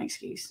as an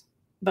excuse.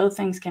 Both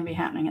things can be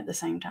happening at the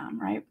same time,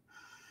 right?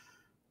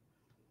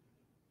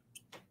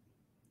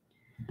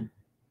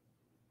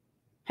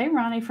 Hey,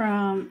 Ronnie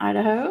from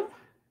Idaho.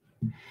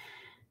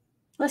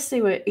 Let's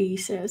see what E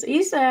says.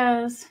 E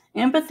says,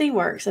 empathy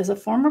works. As a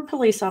former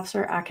police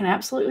officer, I can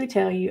absolutely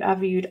tell you I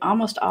viewed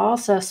almost all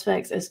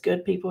suspects as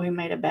good people who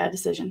made a bad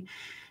decision.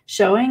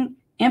 Showing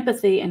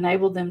empathy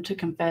enabled them to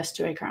confess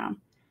to a crime.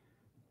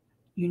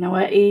 You know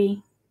what,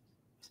 E?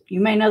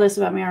 You may know this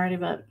about me already,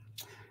 but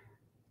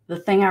the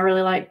thing I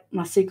really like,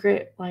 my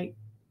secret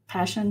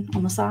passion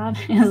on the side,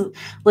 is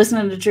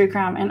listening to true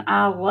crime. And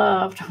I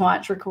love to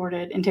watch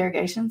recorded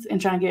interrogations and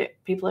try and get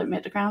people to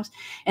admit to crimes.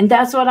 And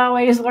that's what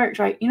always works,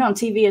 right? You know, on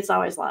TV, it's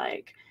always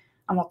like,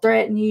 I'm going to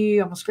threaten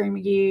you. I'm going to scream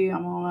at you.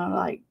 I'm going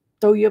to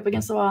throw you up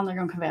against the wall and they're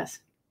going to confess.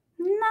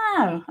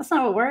 No, that's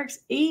not what works.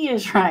 E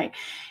is right.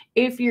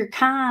 If you're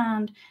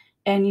kind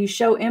and you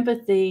show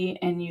empathy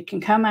and you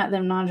can come at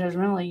them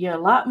non-judgmentally, you're a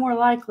lot more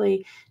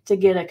likely to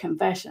get a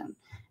confession.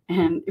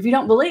 And if you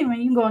don't believe me,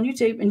 you can go on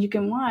YouTube and you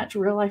can watch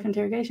real life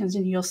interrogations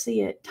and you'll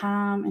see it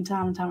time and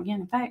time and time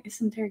again. In fact, it's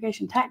an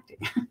interrogation tactic.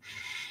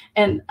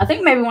 And I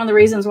think maybe one of the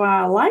reasons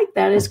why I like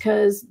that is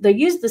because they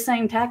use the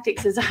same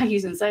tactics as I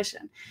use in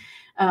session.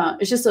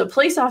 It's just a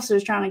police officer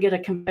is trying to get a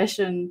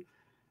confession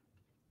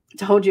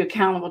to hold you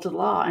accountable to the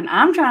law. And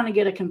I'm trying to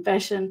get a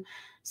confession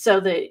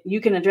so that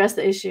you can address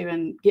the issue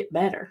and get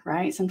better,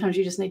 right? Sometimes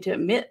you just need to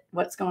admit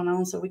what's going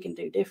on so we can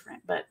do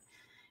different. But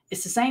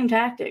it's the same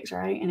tactics,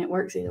 right? And it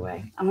works either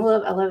way. I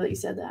love that you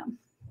said that.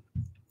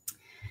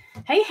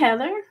 Hey,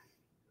 Heather.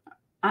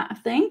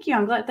 Thank you.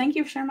 I'm glad. Thank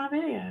you for sharing my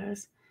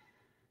videos.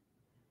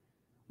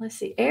 Let's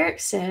see. Eric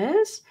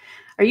says,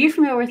 are you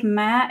familiar with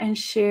Matt and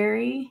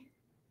Sherry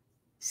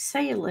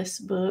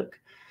Saylis' book,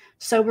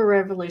 Sober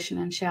Revolution?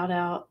 And shout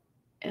out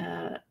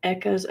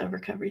Echoes of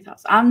Recovery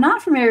Thoughts. I'm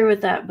not familiar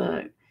with that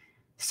book,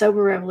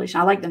 Sober Revolution.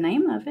 I like the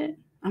name of it.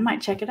 I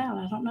might check it out.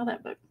 I don't know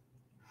that book.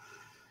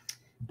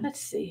 Let's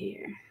see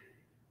here.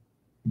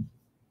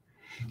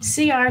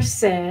 CR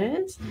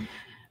says,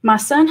 my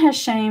son has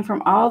shame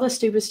from all the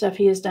stupid stuff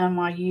he has done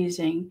while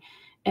using,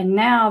 and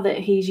now that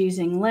he's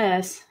using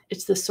less,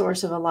 it's the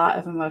source of a lot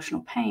of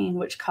emotional pain,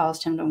 which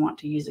caused him to want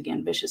to use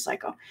again. Vicious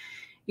cycle.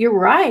 You're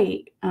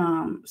right,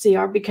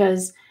 CR,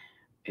 because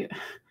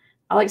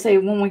I like to say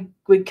when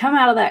we come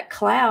out of that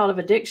cloud of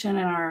addiction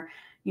and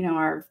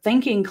our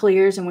thinking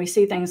clears and we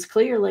see things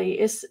clearly,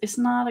 it's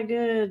not a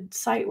good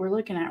sight we're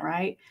looking at,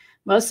 right?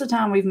 Most of the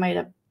time we've made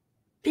a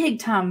big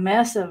time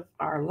mess of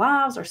our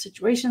lives, our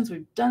situations.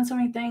 We've done so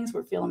many things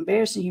we're feeling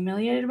embarrassed and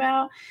humiliated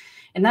about.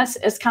 And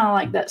it's kind of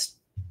like that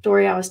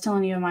story I was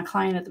telling you of my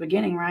client at the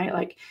beginning, right?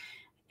 Like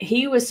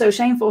he was so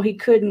shameful he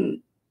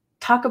couldn't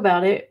talk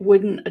about it,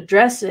 wouldn't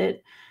address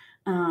it.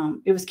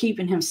 It was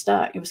keeping him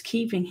stuck. It was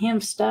keeping him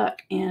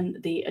stuck in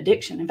the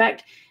addiction. In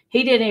fact,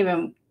 he didn't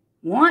even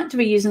want to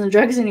be using the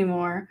drugs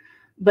anymore,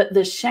 but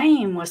the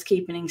shame was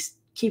keeping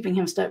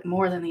him stuck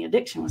more than the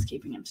addiction was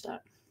keeping him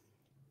stuck.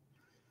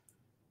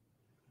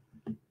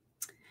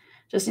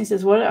 Justine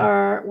says, what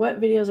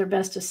videos are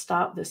best to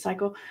stop this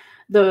cycle?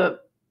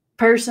 The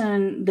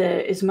person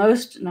that is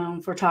most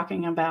known for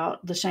talking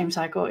about the shame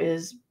cycle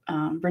is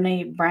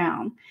Brene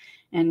Brown.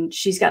 And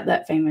she's got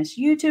that famous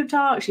YouTube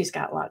talk. She's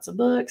got lots of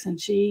books and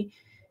she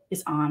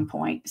is on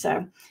point.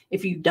 So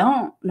if you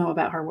don't know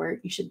about her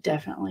work, you should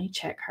definitely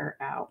check her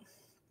out.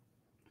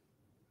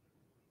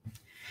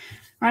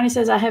 Ronnie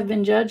says, I have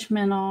been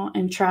judgmental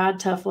and tried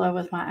tough love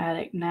with my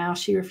addict. Now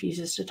she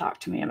refuses to talk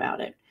to me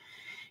about it.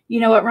 You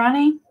know what,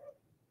 Ronnie?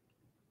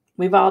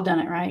 We've all done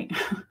it, right?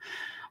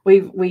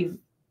 We've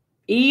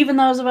even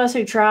those of us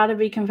who try to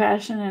be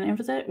compassionate and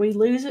empathetic, we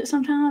lose it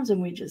sometimes and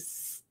we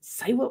just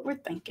say what we're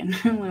thinking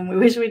when we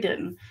wish we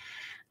didn't.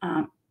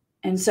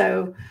 And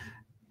so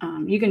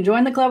you can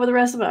join the club with the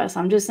rest of us.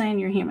 I'm just saying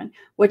you're human.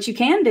 What you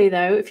can do,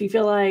 though, if you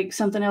feel like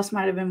something else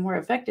might have been more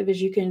effective,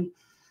 is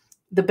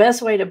the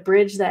best way to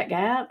bridge that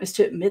gap is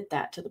to admit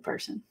that to the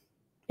person.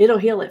 It'll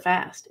heal it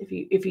fast.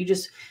 If you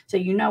just say,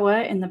 you know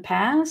what, in the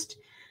past,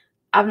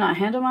 I've not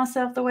handled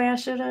myself the way I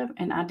should have,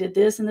 and I did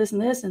this and this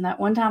and this, and that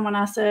one time when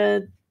I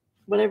said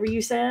whatever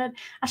you said,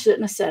 I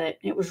shouldn't have said it.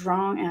 It was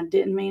wrong, and I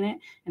didn't mean it,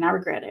 and I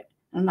regret it.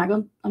 I'm not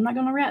going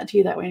to react to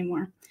you that way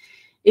anymore.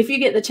 If you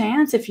get the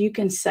chance, if you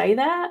can say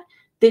that,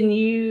 then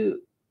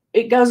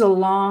it goes a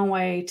long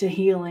way to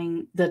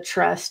healing the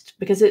trust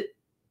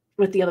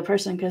with the other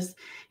person, because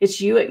it's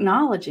you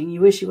acknowledging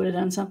you wish you would have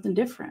done something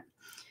different.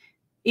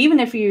 Even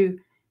if you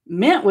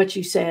meant what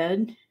you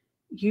said,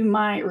 you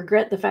might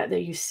regret the fact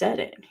that you said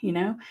it,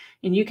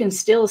 and you can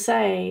still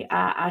say,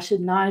 I should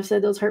not have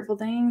said those hurtful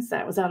things.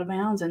 That was out of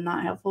bounds and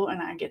not helpful.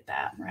 And I get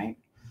that, right?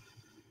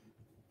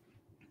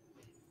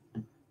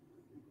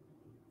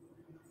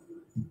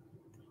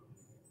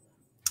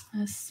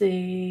 Let's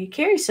see.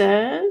 Carrie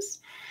says,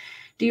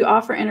 do you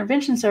offer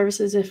intervention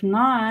services? If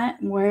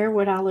not, where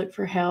would I look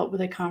for help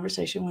with a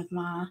conversation with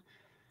my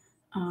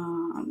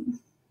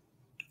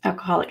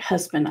alcoholic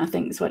husband? I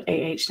think is what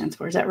AH stands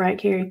for. Is that right,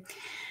 Carrie?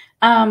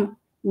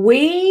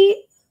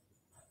 We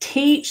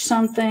teach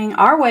something.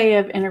 Our way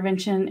of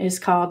intervention is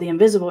called the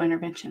invisible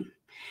intervention.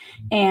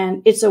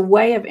 And it's a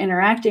way of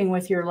interacting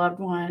with your loved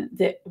one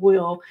that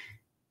will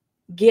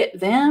get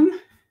them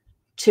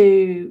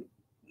to,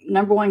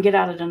 number one, get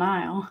out of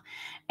denial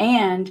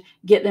and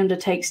get them to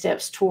take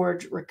steps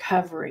towards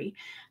recovery.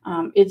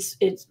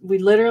 We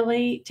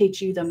literally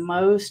teach you the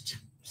most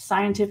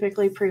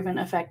scientifically proven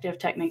effective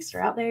techniques that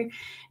are out there.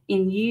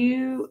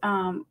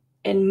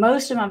 In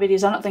most of my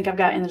videos, I don't think I've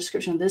got in the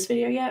description of this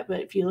video yet,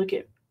 but if you look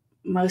at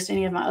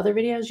any of my other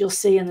videos, you'll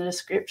see in the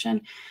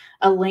description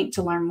a link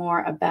to learn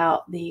more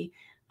about the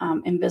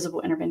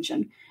invisible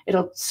intervention.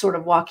 It'll sort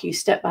of walk you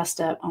step by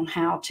step on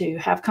how to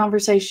have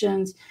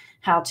conversations,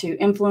 how to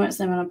influence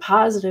them in a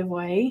positive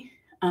way.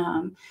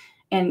 And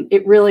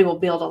it really will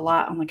build a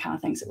lot on the kind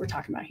of things that we're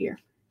talking about here.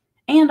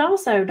 And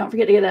also, don't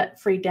forget to get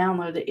that free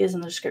download that is in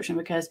the description,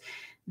 because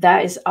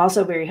that is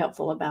also very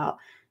helpful about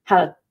how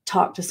to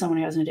talk to someone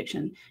who has an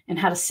addiction and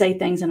how to say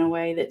things in a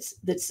way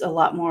that's a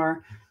lot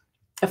more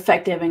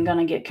effective and going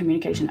to get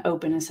communication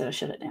open instead of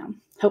shut it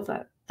down. Hope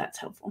that's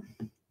helpful.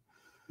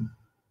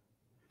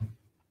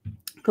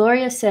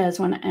 Gloria says,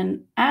 when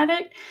an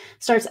addict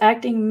starts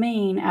acting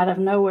mean out of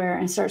nowhere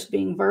and starts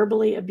being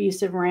verbally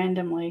abusive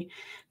randomly,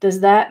 does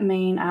that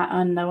mean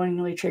I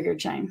unknowingly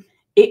triggered shame?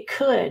 It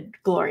could,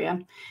 Gloria.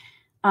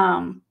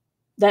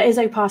 That is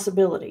a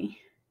possibility.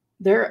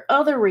 There are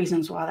other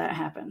reasons why that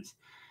happens.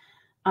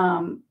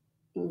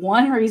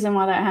 One reason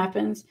why that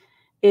happens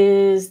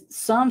is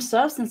some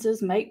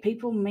substances make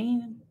people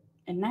mean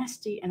and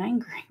nasty and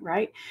angry,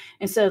 right?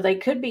 And so they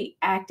could be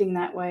acting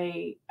that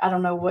way. I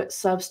don't know what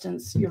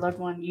substance your loved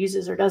one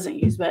uses or doesn't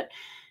use, but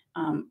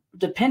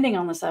depending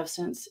on the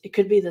substance, it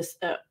could be this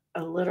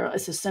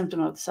it's a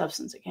symptom of the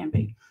substance. It can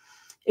be.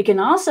 It can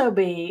also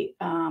be,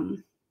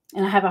 and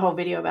I have a whole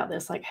video about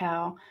this, like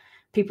how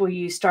people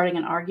use starting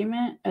an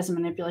argument as a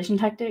manipulation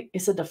tactic.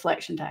 It's a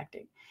deflection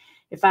tactic.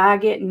 If I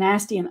get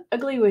nasty and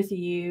ugly with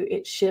you,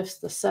 it shifts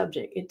the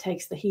subject. It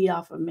takes the heat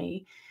off of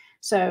me.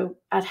 So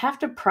I'd have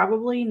to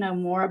probably know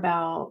more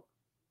about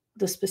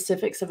the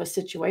specifics of a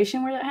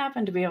situation where that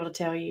happened to be able to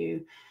tell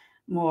you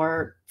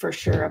more for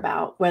sure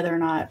about whether or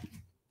not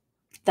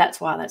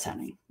that's why that's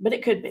happening. But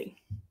it could be.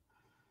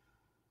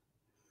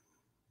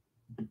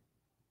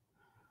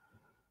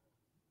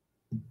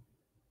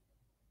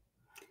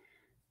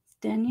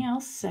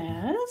 Danielle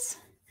says,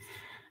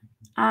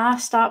 I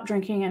stop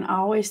drinking and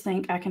always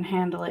think I can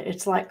handle it.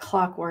 It's like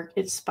clockwork.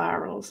 It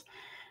spirals.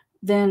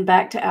 Then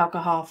back to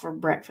alcohol for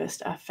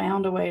breakfast. I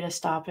found a way to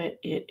stop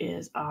it. It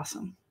is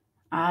awesome.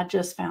 I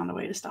just found a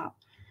way to stop.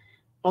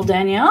 Well,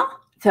 Danielle,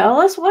 tell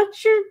us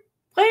what your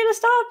way to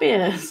stop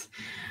is.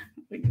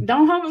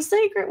 Don't hold a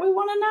secret. We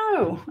want to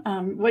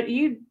know. What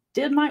you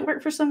did might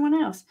work for someone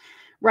else.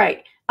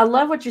 Right. I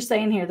love what you're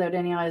saying here, though,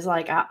 Danielle, is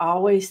like, I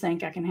always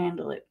think I can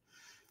handle it.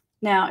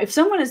 Now, if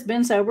someone has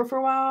been sober for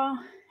a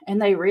while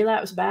and they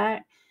relapse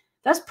back,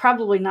 that's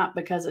probably not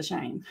because of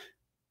shame.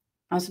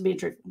 That's to be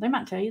truthful. They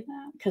might tell you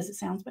that because it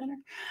sounds better,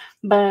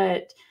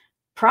 but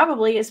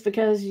probably it's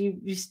because you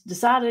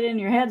decided in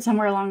your head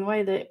somewhere along the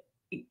way that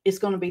it's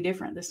going to be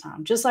different this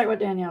time. Just like what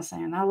Danielle's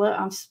saying.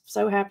 I'm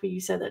so happy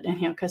you said that,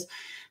 Danielle, because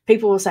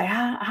people will say,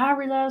 I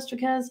relapsed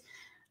because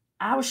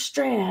I was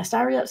stressed.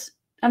 I relapsed.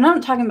 I'm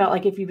not talking about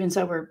like if you've been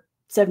sober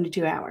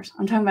 72 hours.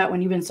 I'm talking about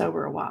when you've been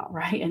sober a while,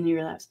 right? And you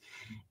relapse.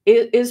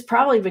 It is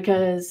probably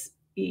because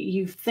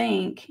you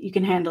think you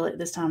can handle it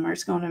this time or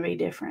it's going to be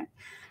different.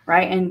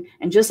 Right.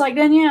 And just like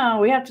Danielle,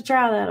 we have to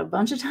try that a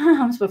bunch of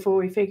times before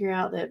we figure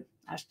out that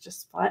that's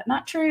just flat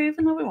not true,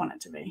 even though we want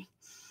it to be.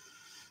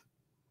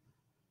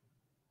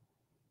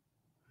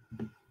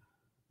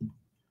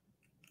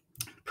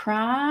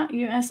 Pry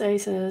USA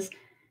says,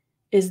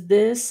 is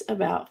this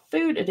about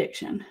food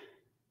addiction?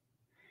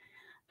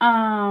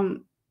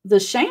 The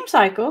shame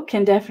cycle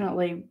can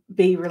definitely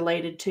be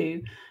related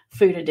to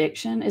food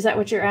addiction. Is that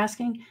what you're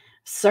asking?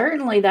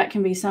 Certainly that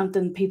can be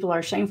something people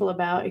are shameful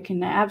about. It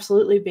can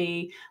absolutely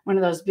be one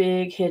of those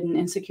big hidden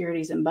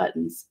insecurities and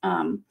buttons.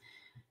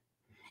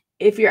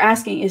 If you're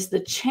asking, is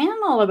the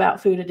channel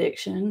about food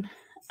addiction?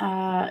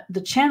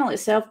 The channel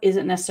itself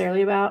isn't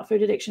necessarily about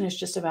food addiction. It's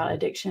just about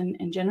addiction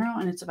in general.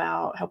 And it's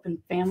about helping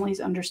families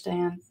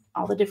understand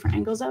all the different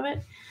angles of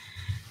it.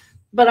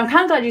 But I'm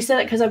kind of glad you said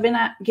that because I've been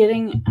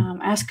getting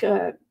asked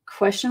a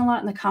question a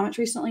lot in the comments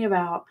recently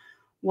about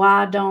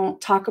why I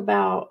don't talk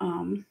about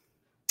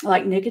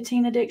like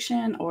nicotine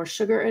addiction or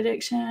sugar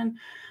addiction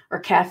or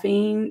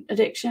caffeine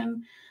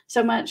addiction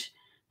so much.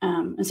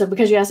 And so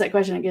because you asked that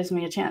question, it gives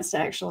me a chance to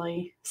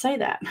actually say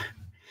that.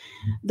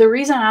 The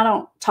reason I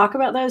don't talk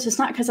about those, it's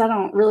not because I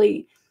don't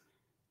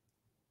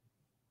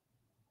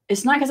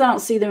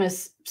see them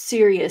as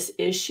serious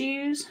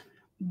issues,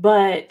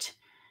 but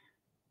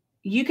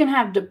you can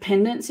have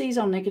dependencies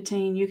on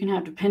nicotine. You can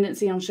have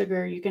dependency on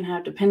sugar. You can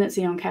have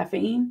dependency on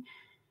caffeine.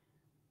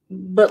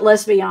 But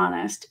let's be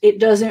honest, it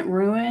doesn't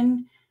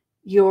ruin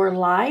your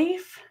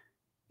life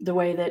the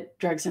way that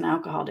drugs and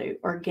alcohol do,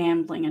 or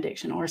gambling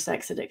addiction or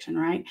sex addiction,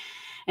 right?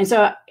 And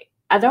so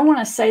I don't want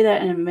to say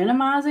that in a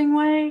minimizing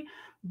way,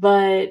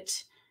 but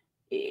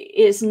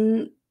it's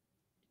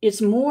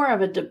more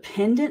of a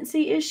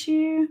dependency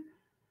issue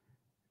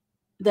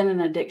than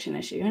an addiction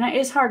issue. And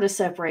it's hard to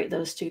separate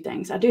those two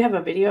things. I do have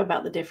a video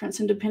about the difference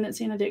in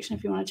dependency and addiction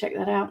if you want to check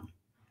that out.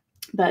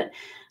 But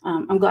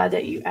I'm glad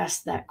that you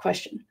asked that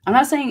question. I'm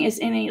not saying it's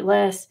any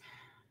less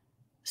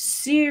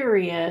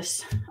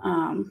serious.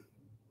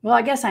 Well,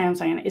 I guess I am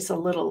saying it's a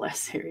little less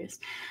serious.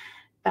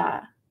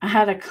 I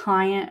had a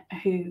client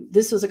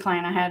this was a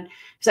client I had,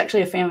 who's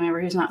actually a family member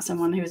who's not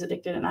someone who was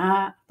addicted. And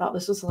I thought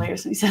this was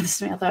hilarious. And he said this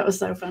to me. I thought it was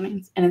so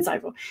funny and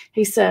insightful.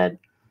 He said,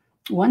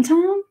 one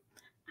time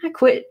I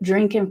quit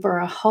drinking for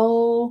a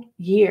whole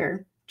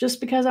year just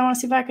because I want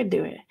to see if I could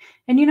do it.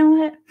 And you know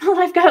what? My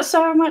life got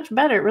so much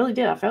better. It really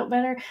did. I felt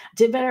better. I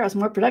did better. I was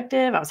more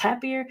productive. I was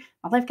happier.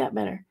 My life got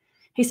better.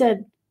 He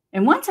said,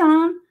 and one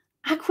time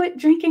I quit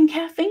drinking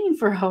caffeine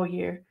for a whole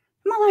year.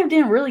 My life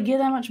didn't really get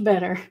that much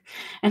better.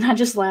 And I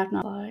just laughed and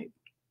I was like,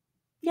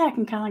 yeah, I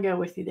can kind of go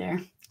with you there.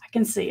 I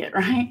can see it,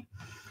 right?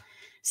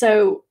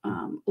 So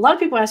a lot of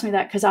people ask me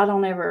that because I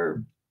don't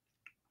ever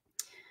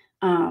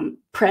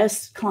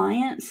press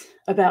clients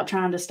about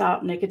trying to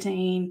stop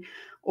nicotine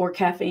or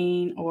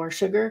caffeine or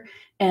sugar.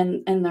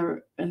 And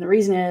the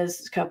reason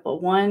is a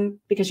couple. One,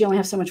 because you only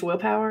have so much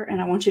willpower,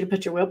 and I want you to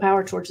put your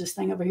willpower towards this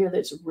thing over here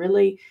that's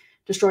really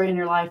destroying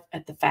your life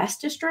at the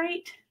fastest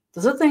rate.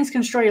 Those other things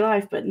can destroy your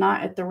life, but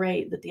not at the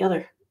rate that the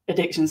other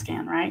addictions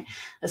can, right?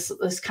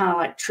 It's kind of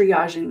like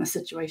triaging the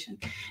situation.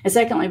 And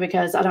secondly,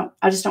 because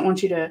I just don't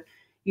want you to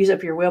use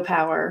up your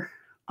willpower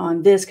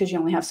on this because you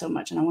only have so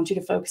much, and I want you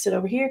to focus it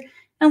over here.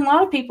 And a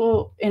lot of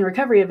people in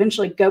recovery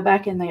eventually go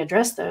back and they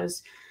address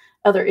those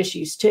other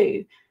issues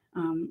too.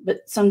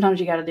 But sometimes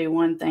you got to do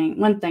one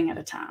thing at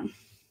a time.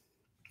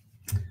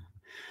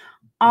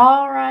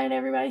 All right,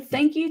 everybody.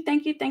 Thank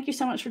you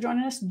so much for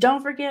joining us.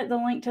 Don't forget the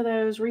link to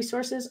those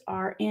resources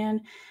are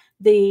in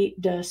the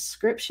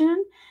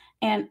description.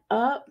 And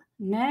up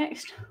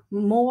next,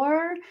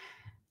 more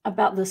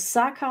about the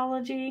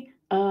psychology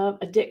of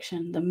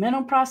addiction, the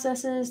mental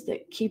processes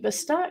that keep us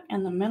stuck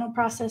and the mental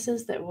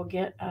processes that will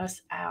get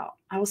us out.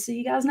 I will see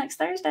you guys next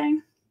Thursday.